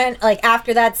that moment, like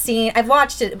after that scene, I've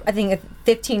watched it, I think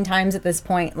 15 times at this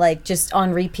point, like just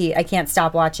on repeat. I can't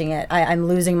stop watching it. I'm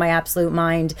losing my absolute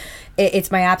mind.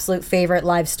 It's my absolute favorite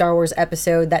live Star Wars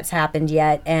episode that's happened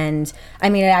yet, and I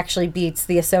mean, it actually beats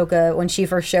the Ahsoka when she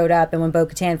first showed up and when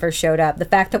Bo-Katan first showed up. The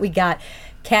fact that we got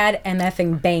Cad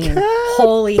MFing Bane.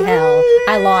 Holy hell.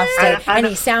 I lost it. And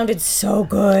he sounded so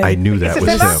good. I knew that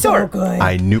was him. So good.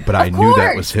 I knew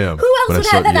that was him. Who else would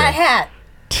have that hat?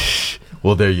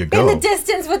 Well, there you go. In the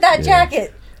distance with that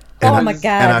jacket. And my God.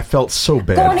 And I felt so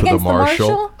bad for the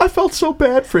Marshal. I felt so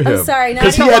bad for him. I'm sorry.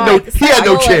 Because he had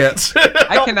no chance.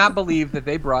 I cannot believe that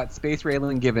they brought Space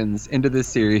Raylan Givens into this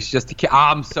series just to kill.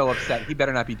 I'm so upset. He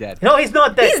better not be dead. No, he's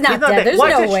not dead. He's not dead. There's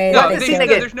no way.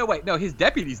 There's no way. No, his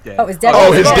deputy's dead. Oh, his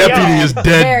deputy is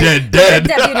dead. That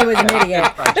deputy was an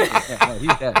idiot. No,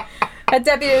 he's dead. That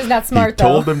deputy was not smart, though.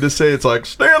 He told them to say, it's like,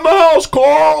 stay in the house,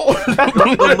 Carl!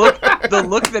 the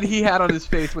look that he had on his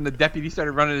face when the deputy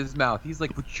started running his mouth. He's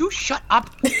like, would you shut up?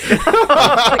 Like,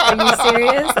 are you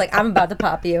serious? Like, I'm about to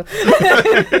pop you.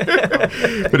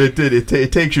 But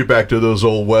it takes you back to those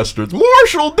old westerns.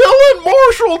 Marshall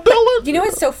Dillon! You know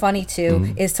what's so funny,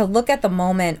 too, is to look at the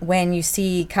moment when you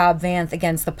see Cobb Vanth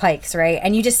against the Pikes, right?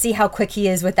 And you just see how quick he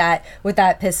is with that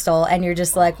pistol, and you're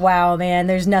just like, wow, man,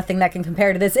 there's nothing that can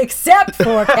compare to this except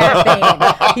for Cad Bane.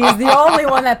 He's the only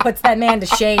one that puts that man to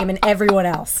shame and everyone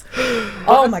else.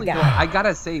 Oh, my God. I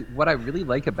gotta say, what I really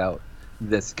like about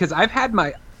this because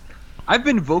I've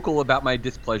been vocal about my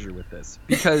displeasure with this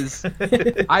because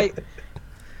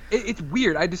it's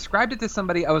weird. I described it to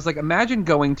somebody. I was like, imagine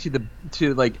going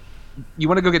to like, you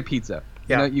want to go get pizza.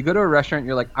 Yeah. You know, you go to a restaurant.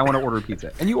 You're like, I want to order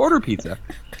pizza, and you order pizza,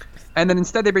 and then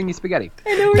instead they bring you spaghetti.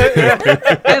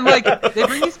 And like they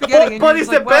bring you spaghetti. But it's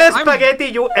the best spaghetti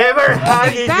you ever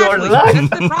had in your life. That's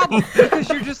the problem because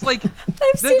you're just like,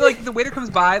 the waiter comes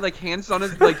by, like hands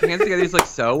together. He's like,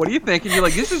 so what do you think? And you're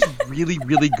like, this is really,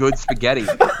 really good spaghetti.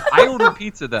 I ordered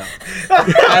pizza though,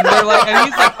 and they're like, and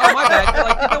he's like, oh my bad. You're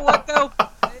like, you know what though?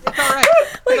 It's all right.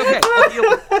 It's okay. I'll deal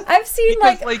with it. I've seen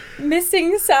like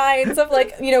missing signs of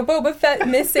like, you know, Boba Fett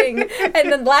missing,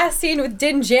 and then last scene with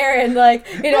Din Djarin, like,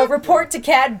 you know, report to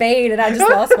Cad Bane, and I just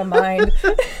lost my mind.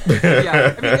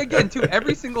 Yeah, I mean, again, too,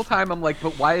 every single time I'm like,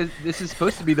 but why is this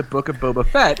supposed to be the book of Boba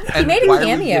Fett? And made a why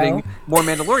cameo. are we getting more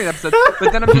Mandalorian episodes?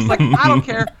 But then I'm just like, I don't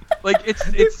care. Like,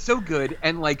 it's so good,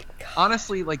 and like,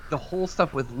 honestly, like the whole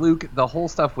stuff with Luke, the whole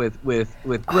stuff with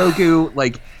Grogu,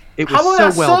 like. It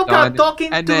was so well done.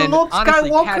 Talking and to then, Luke honestly,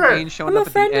 Skywalker. Cad Bane showing up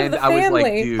at the end, I was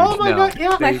like, dude, oh my God,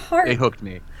 yeah. They hooked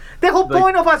me. The whole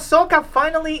point of Ahsoka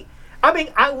finally, I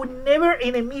mean, I would never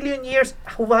in a million years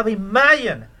have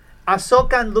imagined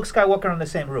Ahsoka and Luke Skywalker in the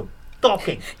same room,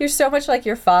 talking. You're so much like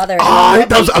your father. I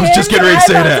was just getting ready to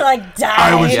say that.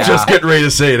 I was died. just getting ready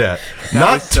to say that.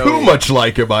 Not too much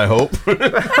like him, I hope.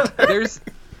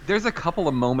 There's a couple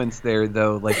of moments there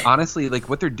though. Like honestly, like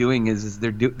what they're doing is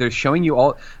they're showing you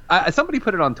all. Somebody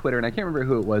put it on Twitter, and I can't remember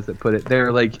who it was that put it.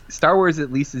 They're like, Star Wars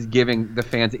at least is giving the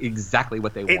fans exactly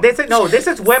what they want. This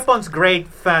is weapons grade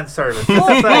fan service. Well,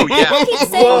 I keep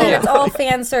saying that it's all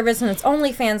fan service and it's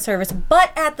only fan service,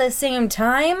 but at the same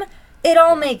time, it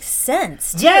all makes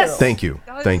sense. Too. Yes. Thank you.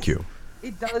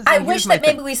 It does. I wish that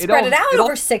maybe we spread it out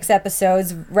over 6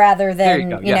 episodes rather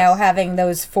than, you know, having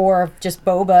those 4 of just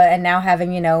Boba and now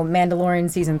having, you know, Mandalorian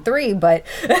season 3, but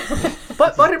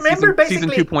but remember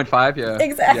basically season 2.5, yeah.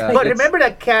 Exactly. Yeah, but remember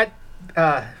that Cad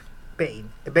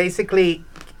Bane, basically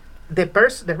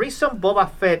the reason Boba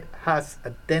Fett has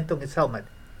a dent on his helmet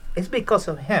is because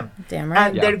of him. Damn right.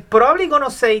 And they're probably going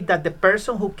to say that the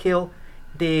person who killed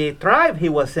the tribe he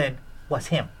was in was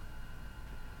him.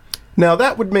 Now,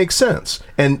 that would make sense.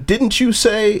 And didn't you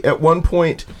say at one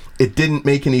point it didn't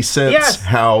make any sense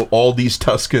how all these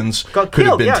Tuskens could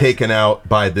have been taken out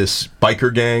by this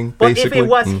biker gang, basically? But if it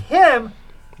was him,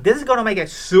 this is going to make it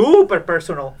super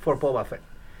personal for Boba Fett.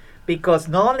 Because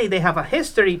not only they have a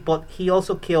history, but he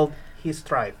also killed his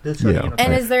tribe.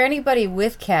 And is there anybody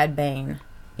with Cad Bane?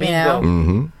 You know?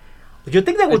 Mm-hmm. Do you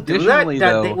think they would do that?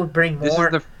 That they would bring more?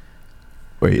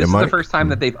 This is the first time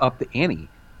that they've upped the ante.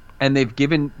 And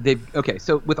okay,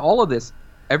 so with all of this,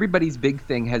 everybody's big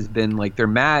thing has been like they're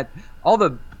mad. All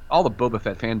the Boba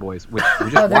Fett fanboys, which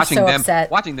we're just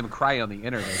watching them cry on the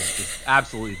internet is just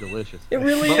absolutely delicious. It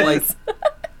really is.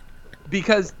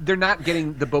 Because they're not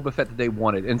getting the Boba Fett that they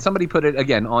wanted. And somebody put it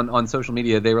again on social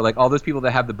media. They were like, all those people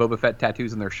that have the Boba Fett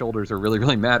tattoos on their shoulders are really,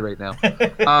 really mad right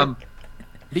now.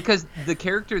 Because the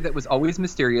character that was always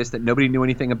mysterious, that nobody knew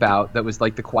anything about, that was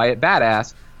like the quiet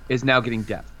badass, is now getting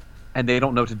depth. And they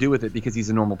don't know what to do with it because he's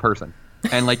a normal person.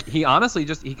 And like he honestly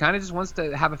he kind of just wants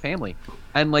to have a family.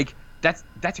 And like that's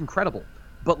incredible.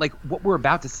 But like what we're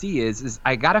about to see is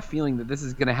I got a feeling that this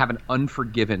is going to have an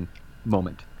Unforgiven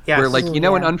moment. Yes. Where like in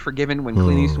Unforgiven, when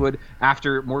Clint Eastwood,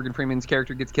 after Morgan Freeman's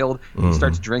character gets killed, he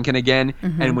starts drinking again.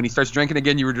 And when he starts drinking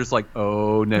again, you were just like,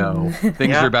 oh no,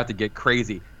 things are about to get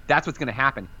crazy. That's what's going to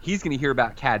happen. He's going to hear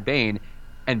about Cad Bane,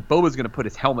 and Boba's going to put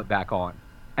his helmet back on.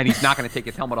 And he's not going to take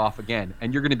his helmet off again.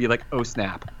 And you're going to be like, oh,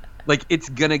 snap. Like, it's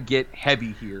going to get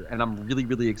heavy here. And I'm really,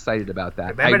 really excited about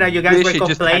that. Remember that you guys were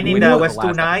complaining that it was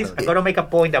too nice? I'm going to make a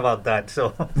point about that.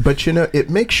 So, but, you know, it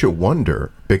makes you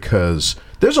wonder because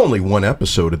there's only one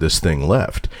episode of this thing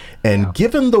left. And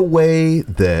given the way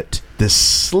that this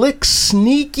slick,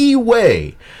 sneaky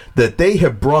way that they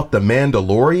have brought the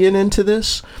Mandalorian into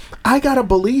this, I gotta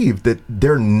believe that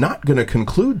they're not going to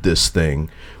conclude this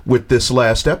thing with this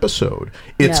last episode.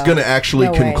 It's going to actually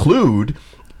conclude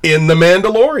in The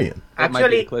Mandalorian. That might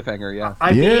be a cliffhanger, yeah.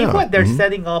 I believe what they're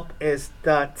setting up is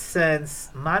that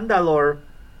since Mandalore,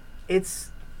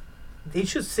 you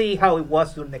should see how it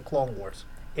was during the Clone Wars.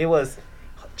 It was,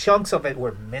 chunks of it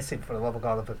were missing for the love of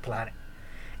God of the planet.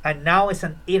 And now it's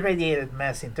an irradiated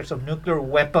mess in terms of nuclear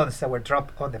weapons that were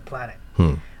dropped on the planet.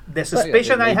 The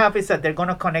suspicion I have is that they're going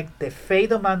to connect the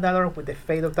fate of Mandalore with the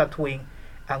fate of Tatooine,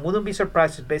 and wouldn't be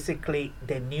surprised if basically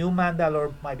the new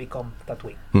Mandalore might become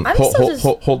Tatooine.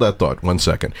 Hold that thought 1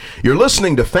 second. You're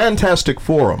listening to Fantastic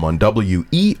Forum on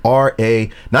WERA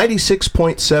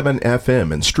 96.7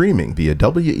 FM and streaming via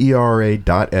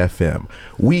WERA.FM.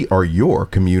 We are your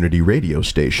community radio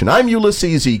station. I'm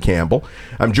Ulysses E. Campbell.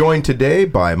 I'm joined today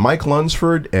by Mike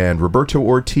Lunsford and Roberto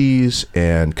Ortiz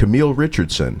and Camille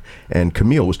Richardson. And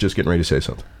Camille was just getting ready to say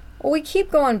something. Well, we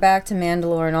keep going back to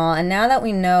Mandalore and all, and now that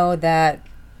we know that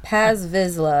Paz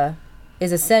Vizsla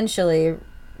is essentially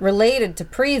related to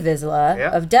Pre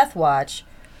Vizsla of Death Watch,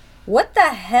 what the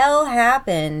hell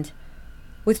happened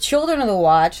with Children of the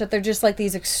Watch that they're just like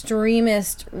these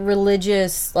extremist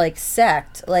religious like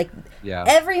sect? Like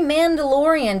every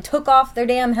Mandalorian took off their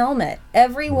damn helmet.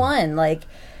 Everyone like,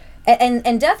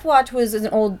 and Death Watch was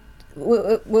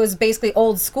was basically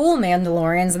old school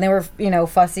Mandalorians, and they were,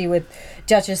 fussy with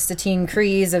Duchess Satine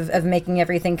Kryze of making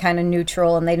everything kind of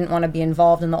neutral, and they didn't want to be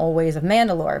involved in the old ways of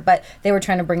Mandalore, but they were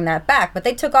trying to bring that back. But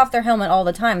they took off their helmet all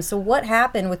the time. So what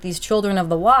happened with these Children of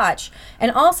the Watch? And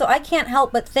also, I can't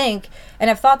help but think, and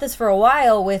I've thought this for a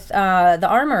while with the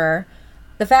Armorer,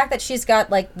 the fact that she's got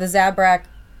like the Zabrak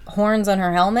horns on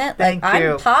her helmet, I'm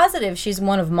positive she's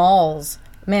one of Maul's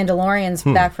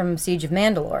Mandalorians back from Siege of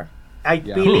Mandalore. I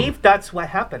believe that's what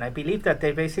happened. I believe that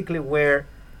they basically were...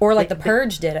 Or like the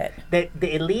Purge did it.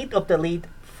 The elite of the elite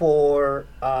for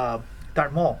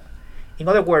Darth Maul. In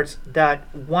other words, that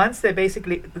once they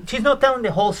basically... She's not telling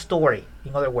the whole story,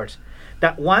 in other words.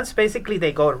 That once basically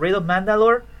they got rid of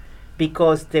Mandalore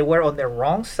because they were on the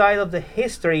wrong side of the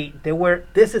history,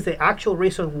 this is the actual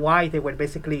reason why they were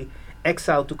basically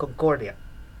exiled to Concordia.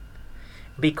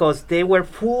 Because they were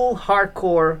full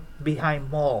hardcore behind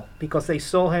Maul, because they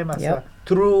saw him as a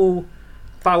true,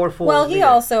 powerful he leader.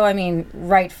 also,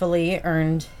 rightfully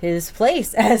earned his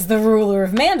place as the ruler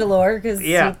of Mandalore.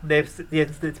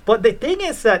 But the thing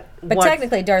is that... But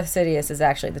technically, Darth Sidious is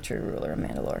actually the true ruler of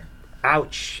Mandalore.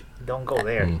 Ouch. Don't go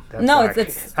there. That's no, dark.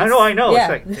 it's I know. Yeah. It's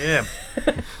like, damn.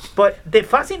 But the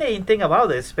fascinating thing about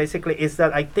this, basically, is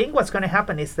that I think what's going to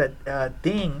happen is that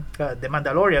Din, the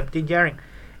Mandalorian, Din Djarin,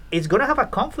 is going to have a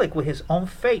conflict with his own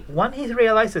fate. When he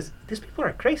realizes, these people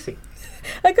are crazy.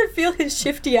 I could feel his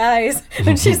shifty eyes.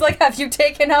 And she's like, have you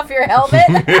taken off your helmet?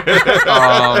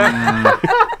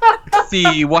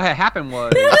 See, what had happened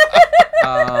was...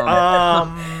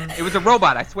 it was a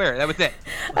robot, I swear. That was it.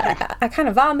 I kind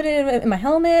of vomited in my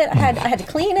helmet. I had to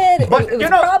clean it. But, it was a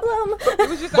problem. It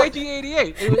was just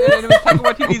IG-88. It was Taika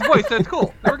Waititi's voice, so it's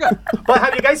cool. They were good. But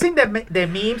have you guys seen the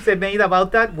memes they made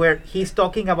about that, where he's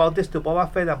talking about this to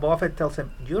Boba Fett, and Boba Fett tells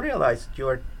him, you realize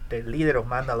you're the leader of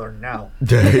Mandalore now.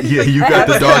 Yeah, you got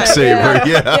the dark saber.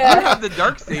 Yeah. I have the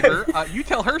dark saber. You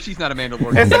tell her she's not a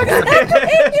Mandalorian.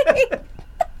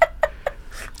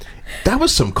 That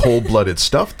was some cold-blooded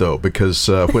stuff, though, because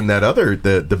when that other,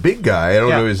 the big guy, I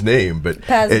don't know his name, but...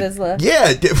 Paz Vizsla.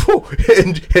 Yeah,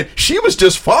 and she was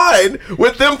just fine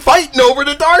with them fighting over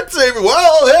the darksaber.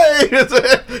 Well,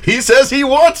 hey, he says he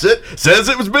wants it, says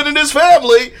it was been in his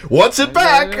family, wants it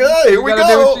back. Here we go.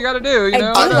 Do what you gotta do, you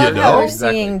know? I do love how we're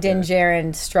Exactly. seeing Din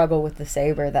Djarin struggle with the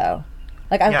saber, though.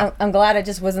 Like, I'm glad it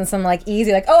just wasn't some, like,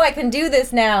 easy, like, I can do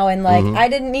this now, and, like, I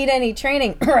didn't need any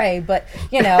training, right? But,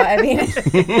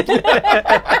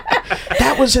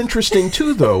 That was interesting,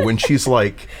 too, though, when she's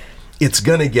like, it's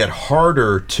going to get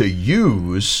harder to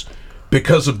use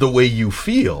because of the way you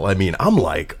feel. I'm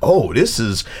like, this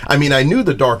is... I knew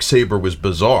the darksaber was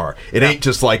bizarre. It ain't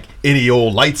just like any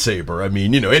old lightsaber.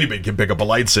 Anybody can pick up a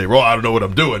lightsaber. I don't know what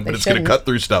I'm doing, but it's going to cut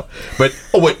through stuff. But,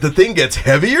 the thing gets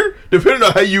heavier? Depending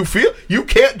on how you feel, you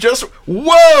can't just...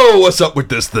 Whoa, what's up with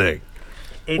this thing?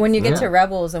 When you get to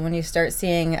Rebels and when you start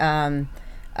seeing Kanan,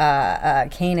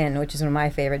 which is one of my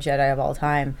favorite Jedi of all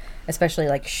time, especially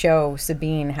like show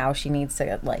Sabine how she needs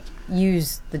to like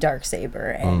use the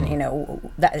darksaber, and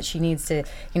that she needs to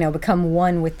become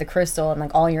one with the crystal, and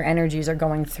like all your energies are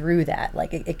going through that,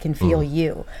 like it can feel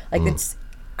you, like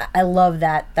I love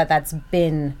that's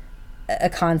been a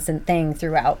constant thing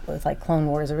throughout with like Clone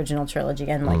Wars original trilogy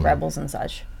and like Rebels and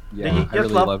such. Yeah, I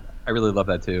really love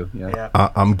that too. Yeah.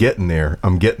 I'm getting there.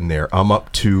 I'm up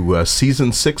to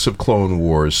season 6 of Clone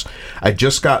Wars. I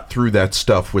just got through that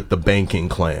stuff with the banking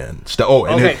clan.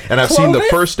 And I've seen the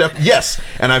first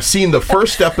and I've seen the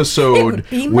first episode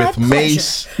with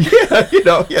Mace.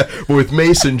 With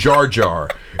Mace and Jar Jar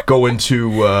going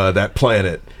to that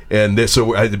planet, and this.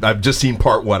 So I've just seen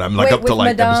part 1. I'm like up to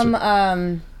like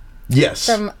Madame, yes,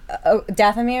 from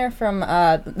Dathomir from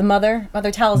the Mother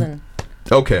Talzin.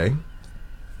 Okay.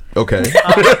 The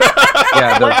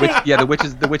witch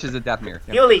is a Dathomir.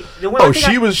 Yeah. Yuli,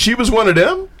 she was one of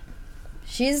them?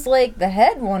 She's like the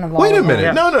head one of all. Wait a of them.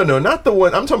 minute. Yeah. No, not the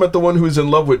one. I'm talking about the one who's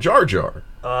in love with Jar Jar.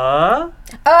 Oh,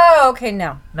 okay.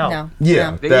 No.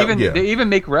 Yeah. They even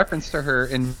make reference to her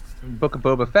in Book of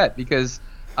Boba Fett because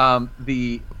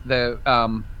the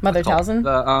Mother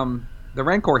Talzin? The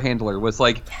Rancor handler was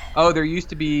like, oh, there used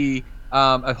to be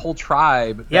a whole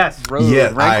tribe. Yes. Rode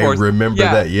Yeah, I Rancors. remember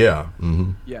that. Yeah.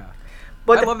 Mm-hmm. Yeah.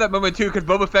 But I love that moment too because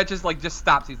Boba Fett just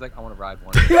stops. He's like, I want to ride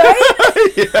one.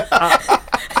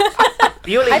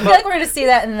 Yuli, I feel like we're going to see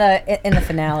that in the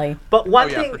finale. But one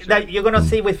yeah, thing for sure. that you're gonna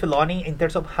see with Filoni in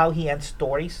terms of how he ends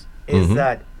stories is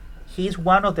that he's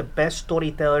one of the best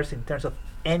storytellers in terms of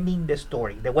ending the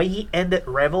story. The way he ended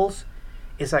Rebels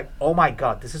is like, oh my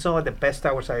god, this is one of the best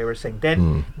Star Wars I've ever seen.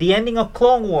 Then the ending of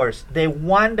Clone Wars, the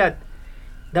one that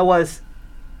was.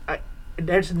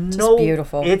 There's no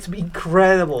beautiful. It's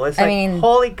incredible. It's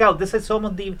holy cow! This is some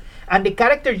of the and the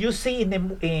character you see in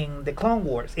the Clone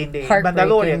Wars in the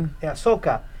Mandalorian,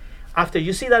 Ahsoka. After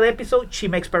you see that episode, she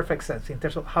makes perfect sense in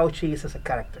terms of how she is as a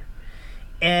character.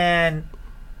 And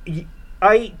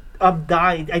I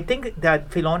dying. I think that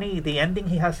Filoni, the ending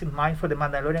he has in mind for the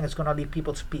Mandalorian, is gonna leave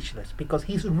people speechless because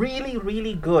he's really,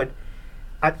 really good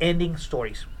at ending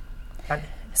stories. And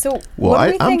So, Well, what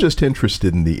do we I'm think? just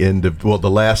interested in the end of the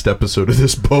last episode of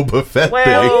this Boba Fett Well-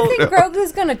 thing. What do you think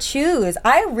Grogu's gonna choose?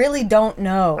 I really don't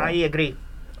know. I agree.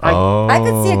 I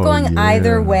could see it going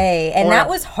either yeah. way, and Or- that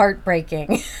was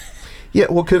heartbreaking. Yeah,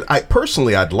 well, because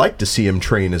I'd like to see him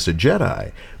train as a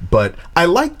Jedi, but I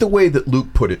like the way that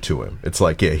Luke put it to him. It's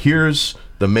like, yeah, here's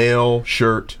the mail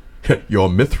shirt, your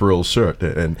mithril shirt,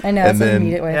 and I know, and that's the then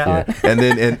immediate way I thought.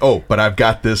 but I've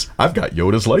got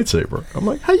Yoda's lightsaber. I'm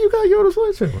like, how you got Yoda's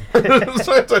lightsaber?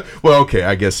 So it's like, well, okay,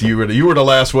 I guess you were the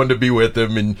last one to be with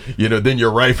him, and then you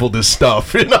rifled his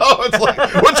stuff. It's like,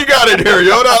 what you got in here,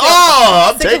 Yoda? Oh,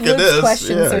 I'm Sick taking of Luke's this.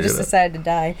 questions, so Yeah, just decided to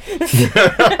die.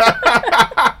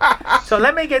 So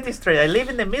let me get this straight. I live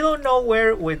in the middle of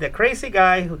nowhere with the crazy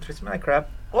guy who treats me like crap,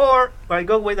 or I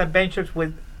go with adventures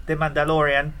with the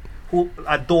Mandalorian who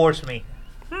adores me.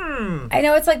 I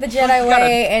know it's like the Jedi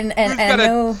way, and Who's I got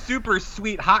know a super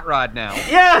sweet hot rod now?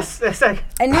 Yes, it's like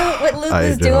I knew what Luke I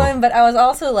was know. doing, but I was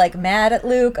also like mad at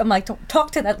Luke. I'm like, don't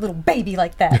talk to that little baby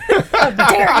like that. How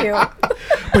dare you?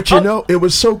 But it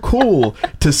was so cool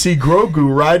to see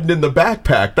Grogu riding in the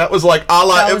backpack. That was like a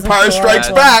la That was Empire Strikes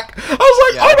adorable. Back. I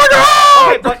was like, oh my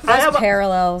god! okay, but I have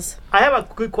Parallels. a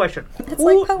good question. It's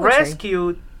Who like poetry.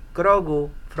 rescued Grogu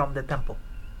from the temple?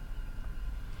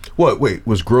 What? Wait,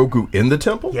 was Grogu in the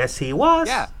temple? Yes, he was.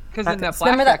 Yeah, because in that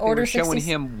Remember that flashback they Order were showing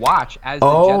 60? him watch as the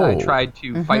Oh. Jedi tried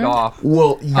to fight off.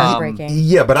 Well, Heartbreaking.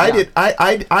 yeah, but Yeah.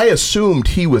 I assumed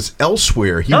he was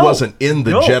elsewhere. He No, wasn't in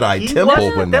the no, Jedi he temple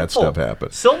wasn't in when the that temple. stuff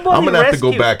happened. Somebody I'm gonna have to go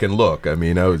rescued- back and look. I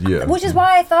mean, Which is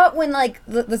why I thought when like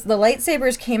the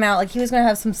lightsabers came out, like he was gonna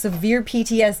have some severe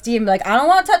PTSD and be like, I don't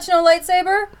want to touch no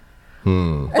lightsaber. I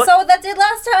saw what that did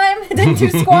last time. Didn't you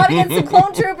squat against some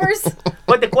clone troopers?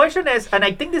 But the question is, and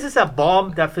I think this is a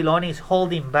bomb that Filoni is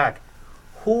holding back.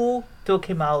 Who took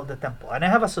him out of the temple? And I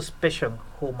have a suspicion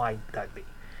who might that be.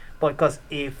 Because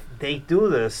if they do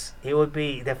this,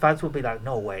 the fans would be like,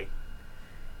 no way.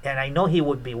 And I know he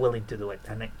would be willing to do it.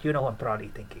 And you know who I'm probably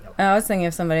thinking of. I was thinking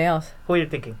of somebody else. Who are you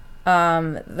thinking?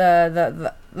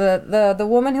 The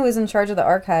woman who was in charge of the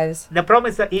archives. The problem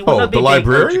is that he will Oh, not be the big.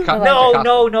 librarian?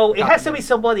 No. It has to be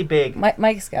somebody big.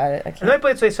 Mike's got it. I Let can't. me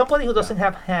put it this way, somebody who doesn't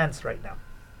have hands right now.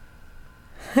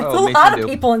 There's Oh, a lot Mace of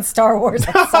Windu. people in Star Wars.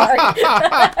 I'm sorry.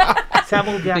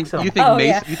 Samuel You think, Jackson. you think Oh Mace?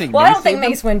 yeah. You think Well, Mace I don't think saved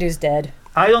him? Mace Windu's dead.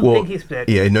 I don't Well, think he's dead.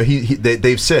 Yeah, no,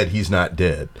 they've said he's not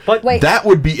dead. But Wait, That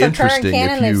would be For interesting current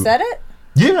canon, if you. they've said it.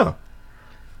 Yeah.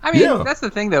 I mean, Yeah. that's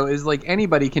the thing though, is like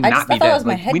anybody can I not just be thought it was dead.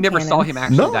 my Like, head we never saw canon. him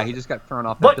actually No. die. He just got thrown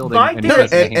off But that building. my and theory- No,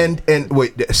 was in the hand. and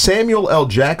wait, Samuel L.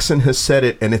 Jackson has said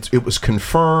it, and it was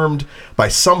confirmed by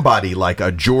somebody like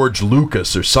a George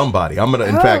Lucas or somebody. I'm gonna,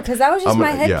 in fact, because that was just I'm my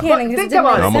gonna- head yeah. canon. But Because it think didn't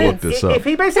about make it. I'm gonna sense. look this up. If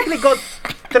he basically got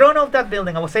thrown off that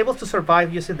building and was able to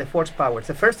survive using the Force powers,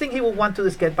 the first thing he would want to do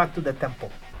is get back to the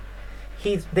temple.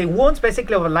 The wounds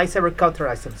basically of a lightsaber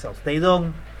cauterize themselves.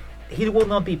 He will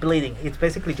not be bleeding. It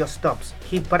basically just stops.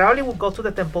 He probably will go to the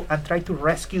temple and try to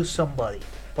rescue somebody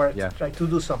or try to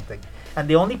do something. And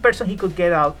the only person he could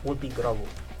get out would be Grogu.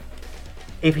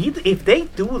 If they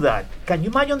do that, can you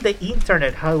imagine the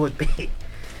internet how it would be?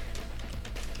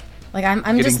 Like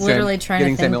I'm just literally trying to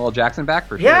getting think. Samuel L. Jackson back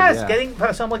for sure. Yes, yeah. getting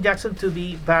Samuel Jackson to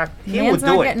be back. He Man's would do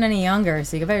not it. getting any younger,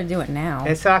 so you better do it now.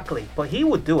 Exactly. But he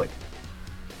would do it.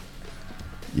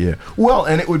 Yeah. Well,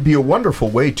 and it would be a wonderful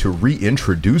way to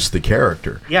reintroduce the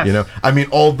character. Yes. You know, I mean,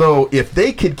 although if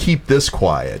they could keep this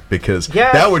quiet, because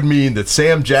Yes. that would mean that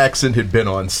Sam Jackson had been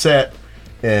on set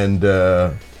and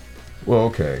Well,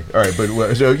 okay, all right,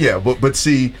 but so yeah, but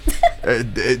see,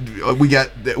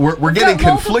 we're getting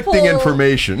conflicting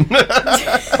information.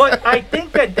 But I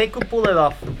think that they could pull it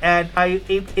off, and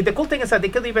the cool thing is that they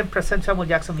could even present Samuel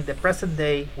Jackson in the present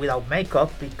day without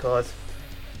makeup because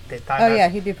the time. Oh yeah,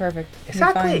 he'd be perfect.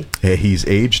 Exactly. Yeah, he's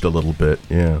aged a little bit.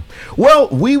 Yeah. Well,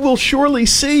 we will surely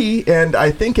see, and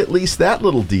I think at least that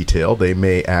little detail they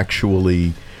may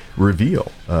actually reveal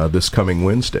this coming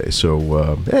Wednesday.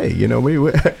 So hey,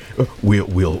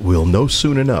 we'll know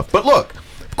soon enough. But look,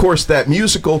 of course, that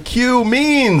musical cue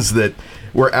means that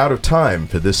we're out of time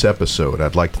for this episode.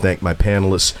 I'd like to thank my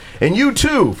panelists and you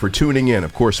too for tuning in.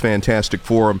 Of course, Fantastic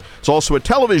Forum. It's also a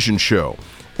television show.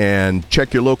 And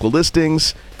check your local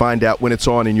listings, find out when it's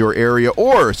on in your area,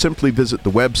 or simply visit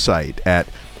the website at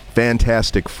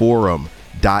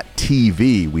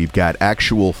fantasticforum.tv. We've got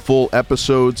actual full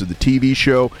episodes of the TV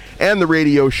show and the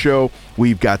radio show.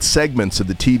 We've got segments of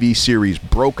the TV series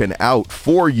broken out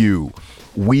for you.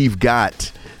 We've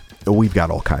got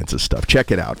all kinds of stuff.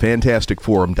 Check it out,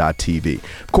 fantasticforum.tv.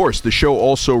 Of course, the show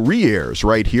also re-airs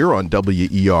right here on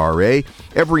WERA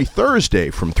every Thursday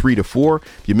from 3 to 4.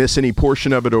 If you miss any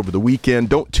portion of it over the weekend,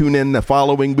 don't tune in the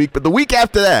following week, but the week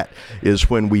after that is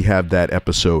when we have that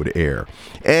episode air.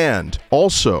 And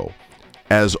also,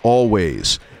 as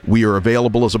always, we are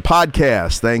available as a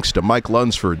podcast thanks to Mike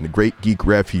Lunsford and the Great Geek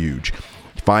Refuge.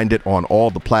 Find it on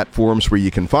all the platforms where you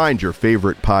can find your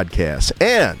favorite podcasts.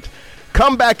 And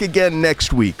come back again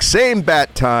next week. Same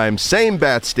bat time, same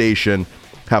bat station.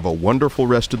 Have a wonderful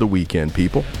rest of the weekend,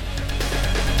 people.